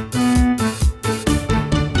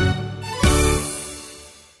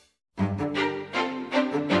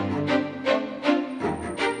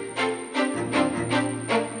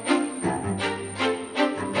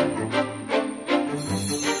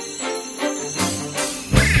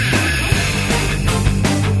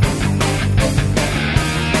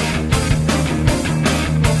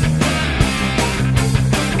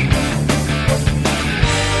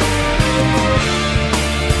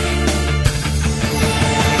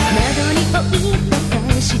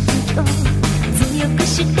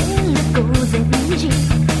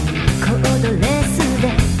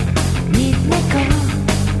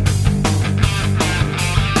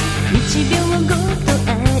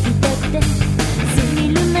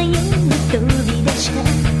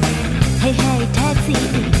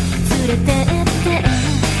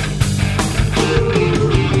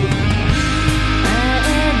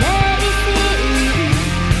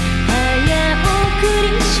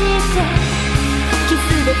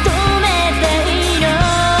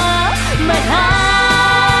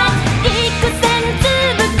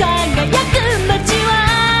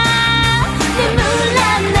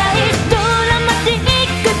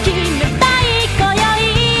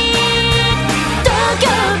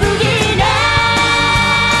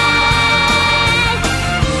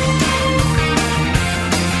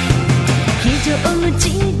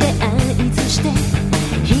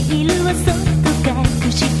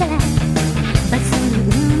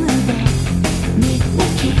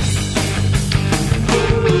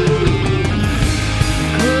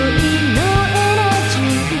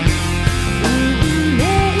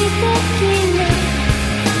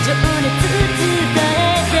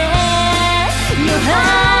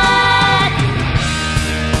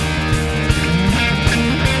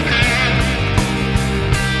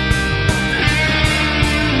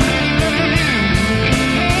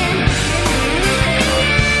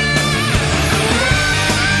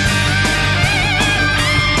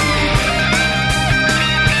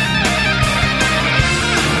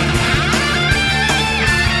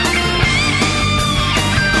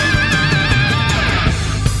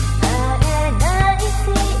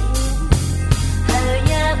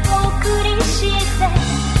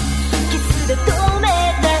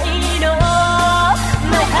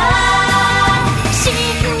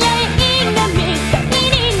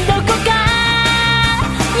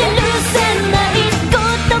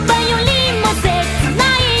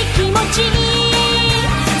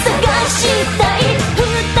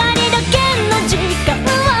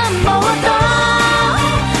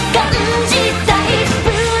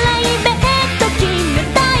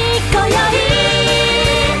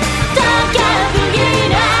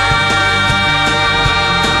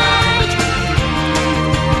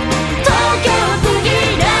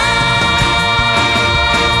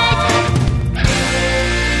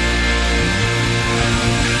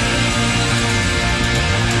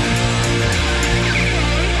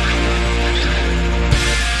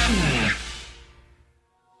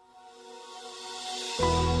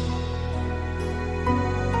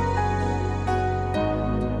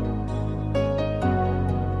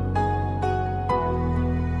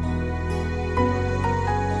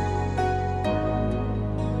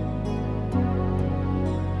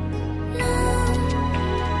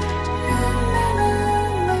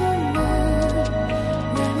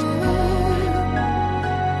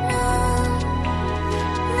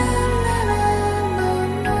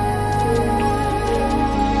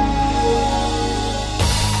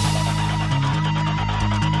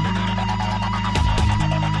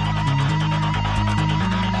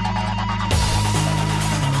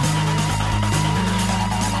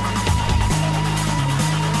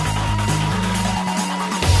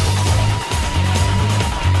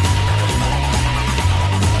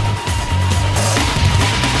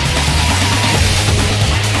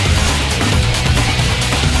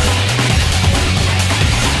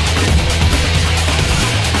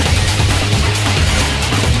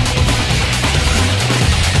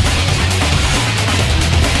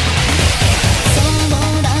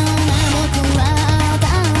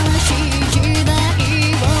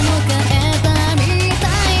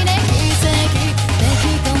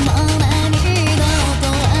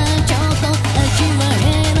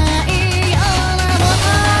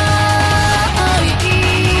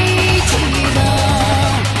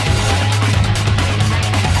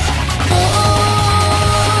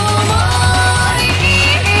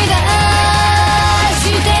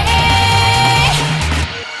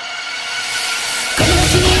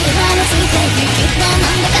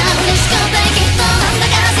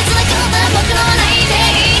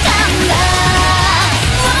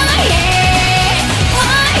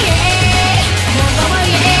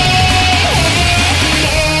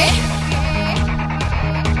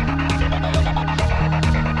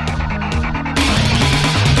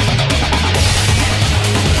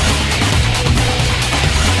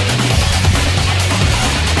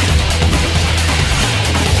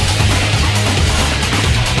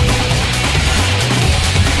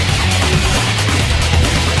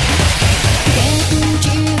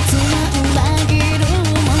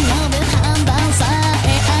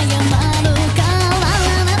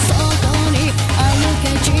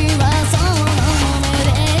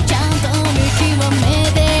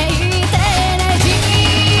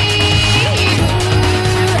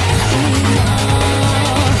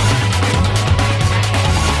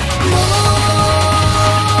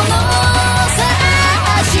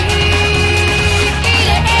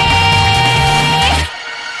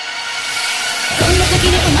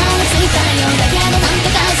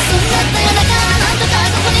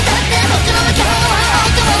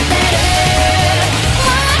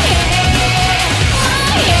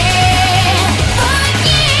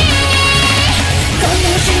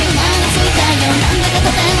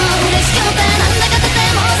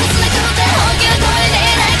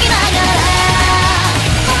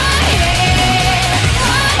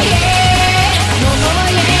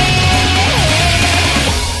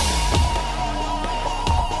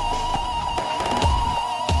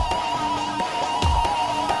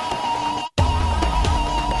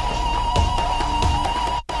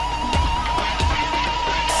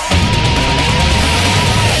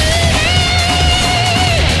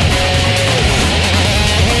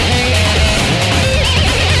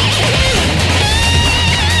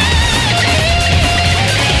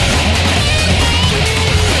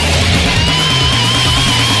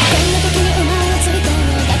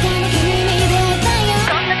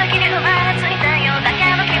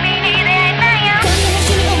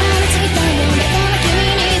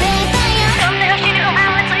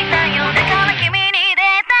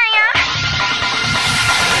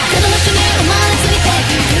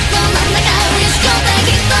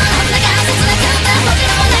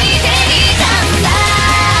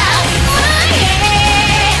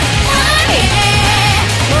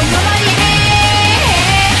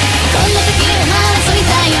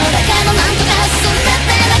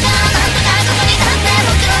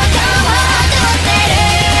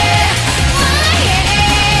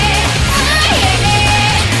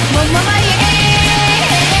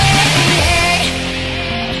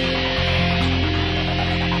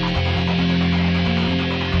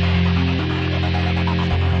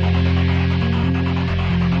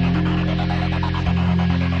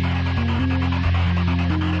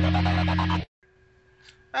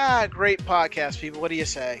Great podcast, people. What do you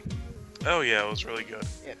say? Oh yeah, it was really good.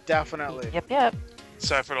 Yeah, definitely. Yep.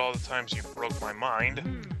 Aside from all the times you broke my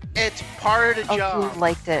mind. It's part of the Oh, job. you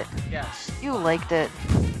liked it. Yes. You liked it.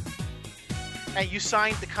 And you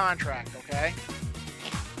signed the contract, okay?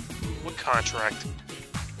 What contract?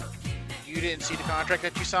 You didn't see the contract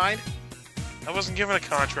that you signed? I wasn't given a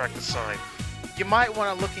contract to sign. You might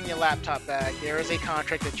want to look in your laptop bag. There is a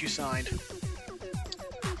contract that you signed.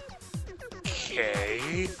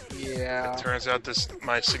 Okay. Yeah. It turns out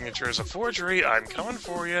my signature is a forgery. I'm coming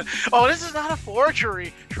for you. Oh, this is not a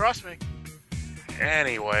forgery. Trust me.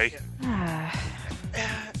 Anyway. And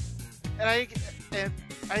I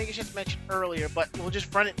think it's just mentioned earlier, but we'll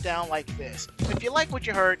just run it down like this. If you like what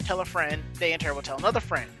you heard, tell a friend. They in turn will tell another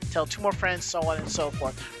friend. Tell 2 more friends, so on and so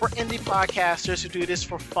forth. We're indie podcasters who do this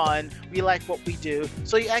for fun. We like what we do.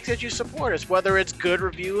 So you ask that you support us, whether it's good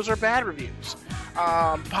reviews or bad reviews.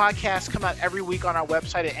 Podcasts come out every week on our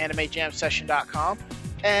website at animejamsession.com.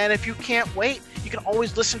 And if you can't wait, you can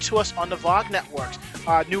always listen to us on the VOG networks.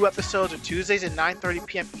 New episodes are Tuesdays at 9:30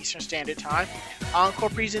 p.m. Eastern Standard Time. Encore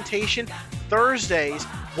presentation Thursdays,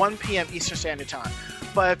 1 p.m. Eastern Standard Time.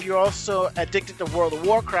 But if you're also addicted to World of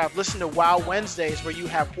Warcraft, listen to WoW Wednesdays, where you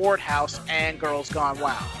have Horde House and Girls Gone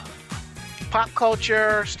WoW. Pop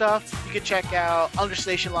culture stuff, you can check out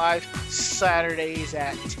Understation Live Saturdays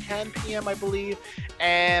at 10 p.m., I believe.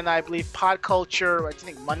 And I believe Pod Culture, I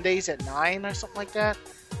think Mondays at 9 or something like that.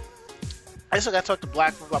 I also got to talk to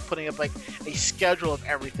Blackwolf about putting up like a schedule of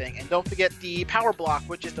everything. And don't forget the Power Block,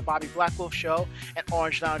 which is the Bobby Blackwolf Show and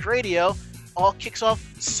Orange Lounge Radio. All kicks off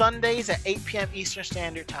Sundays at 8 p.m. Eastern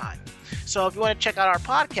Standard Time. So if you want to check out our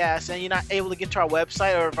podcast and you're not able to get to our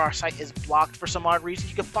website, or if our site is blocked for some odd reason,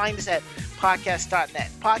 you can find us at podcast.net,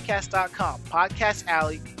 podcast.com, Podcast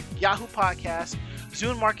Alley, Yahoo Podcasts,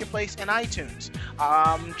 Zune Marketplace, and iTunes.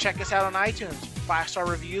 Check us out on iTunes. 5-star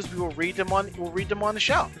reviews, we will read them on the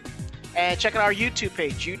show. And check out our YouTube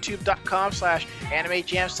page, youtube.com/Anime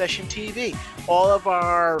Jam Session TV. All of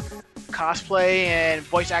our cosplay and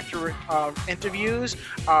voice actor interviews,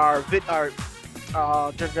 our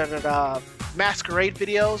masquerade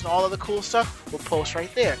videos, and all of the cool stuff, we'll post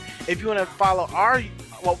right there. If you want to follow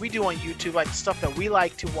what we do on YouTube, like stuff that we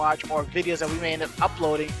like to watch or videos that we may end up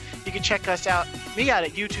uploading, you can check us out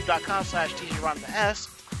at youtube.com/DJRonmaS.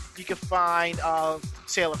 You can find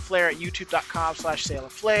Sailor Flare at youtube.com/Sailor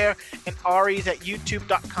Flare, and Ari's at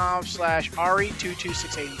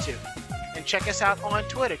youtube.com/Ari22682. And check us out on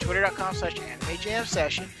Twitter,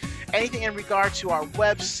 twitter.com/AnimeJamSession. Anything in regard to our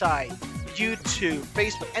website, YouTube,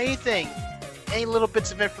 Facebook, anything, any little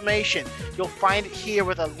bits of information, you'll find it here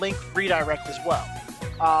with a link redirect as well.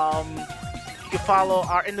 You can follow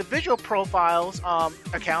our individual profiles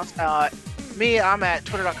accounts. Me, I'm at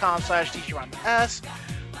twitter.com/DJRonmaS.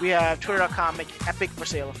 We have twitter.com/Epic for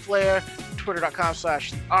Sailor Flare,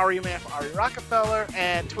 twitter.com/AriMan for Ari Rockefeller,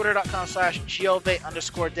 and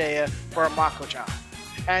twitter.com/Giove_Dea for Mako-chan.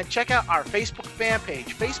 And check out our Facebook fan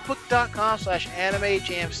page, facebook.com/Anime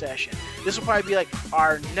Jam Session. This will probably be like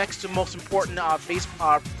our next to most important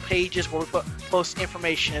Facebook pages where we post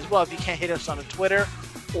information as well, if you can't hit us on the Twitter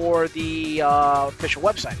or the official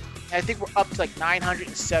website. And I think we're up to like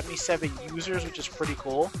 977 users, which is pretty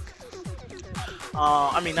cool.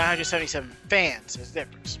 977 fans. There's a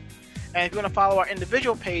difference. And if you want to follow our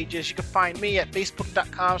individual pages, you can find me at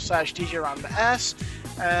facebook.com/DJRonmaS.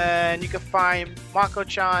 And you can find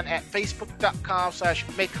Mako-chan at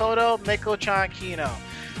facebook.com/Mako-chan Kino.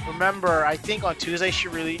 Remember, I think on Tuesday she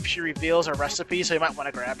reveals her recipe, so you might want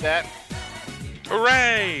to grab that.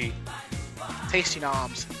 Hooray! Tasty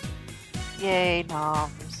noms. Yay,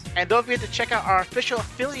 noms. And don't forget to check out our official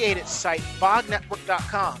affiliated site,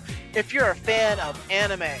 VogNetwork.com. If you're a fan of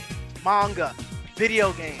anime, manga,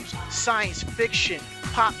 video games, science fiction,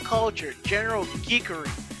 pop culture, general geekery,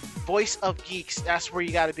 voice of geeks, that's where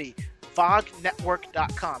you gotta be.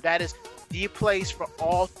 VogNetwork.com. That is the place for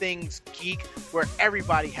all things geek, where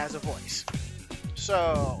everybody has a voice.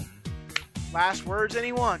 So, last words,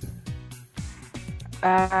 anyone?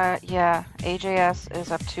 Yeah, AJS is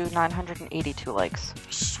up to 982 likes.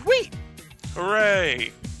 Sweet!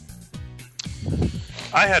 Hooray!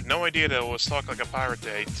 I had no idea that it was Talk Like a Pirate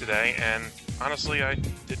Day today, and honestly, I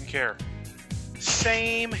didn't care.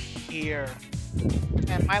 Same here.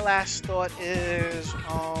 And my last thought is,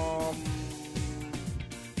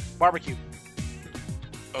 barbecue.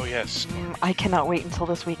 Oh yes. I cannot wait until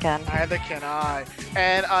this weekend. Neither can I.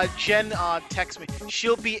 And Jen texted me.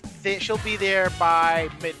 She'll be there by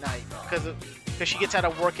midnight because she gets out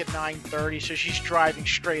of work at 9:30, so she's driving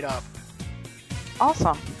straight up.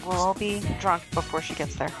 Awesome. We'll all be drunk before she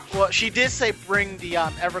gets there. Well, she did say bring the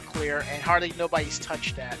Everclear, and hardly nobody's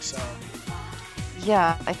touched that, so...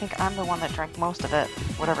 Yeah, I think I'm the one that drank most of it.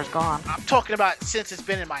 Whatever's gone. I'm talking about since it's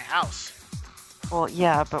been in my house. Well,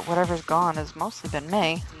 yeah, but whatever's gone has mostly been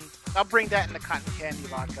me. I'll bring that in the cotton candy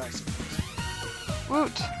vodka, I suppose.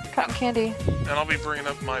 Woot. Cotton candy. And I'll be bringing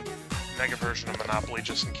up my mega version of Monopoly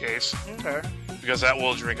just in case. Okay. Because that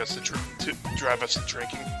will drink us to drive us to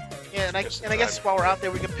drinking. Yeah, and I guess while we're out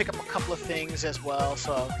there, we can pick up a couple of things as well,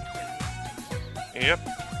 so... Yep.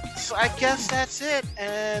 So I guess that's it,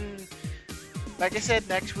 and... Like I said,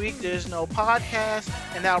 next week there's no podcast,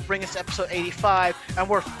 and that'll bring us to episode 85, and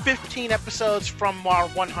we're 15 episodes from our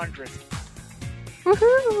 100th.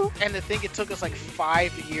 Woohoo! And to think it took us like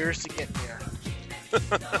 5 years to get there.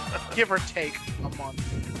 Give or take a month.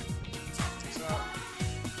 So,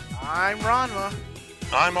 I'm Ranma.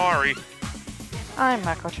 I'm Ari. I'm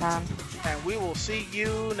Mako-chan. And we will see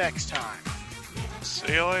you next time.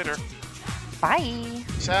 See you later. Bye!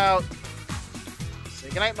 Peace out. Say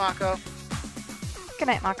goodnight, Mako. Good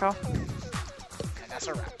night, Mako. And that's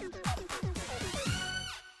a wrap.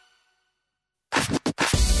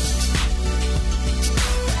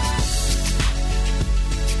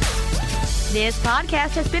 This podcast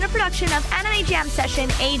has been a production of Anime Jam Session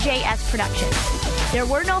AJS Productions. There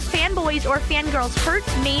were no fanboys or fangirls hurt,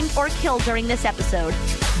 maimed, or killed during this episode.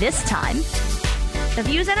 This time. The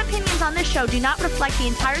views and opinions on this show do not reflect the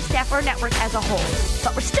entire staff or network as a whole.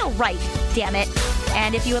 But we're still right, damn it.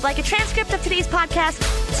 And if you would like a transcript of today's podcast,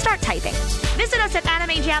 start typing. Visit us at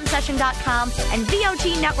animejamsession.com and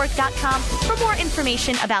VOGnetwork.com for more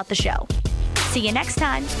information about the show. See you next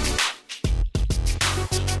time.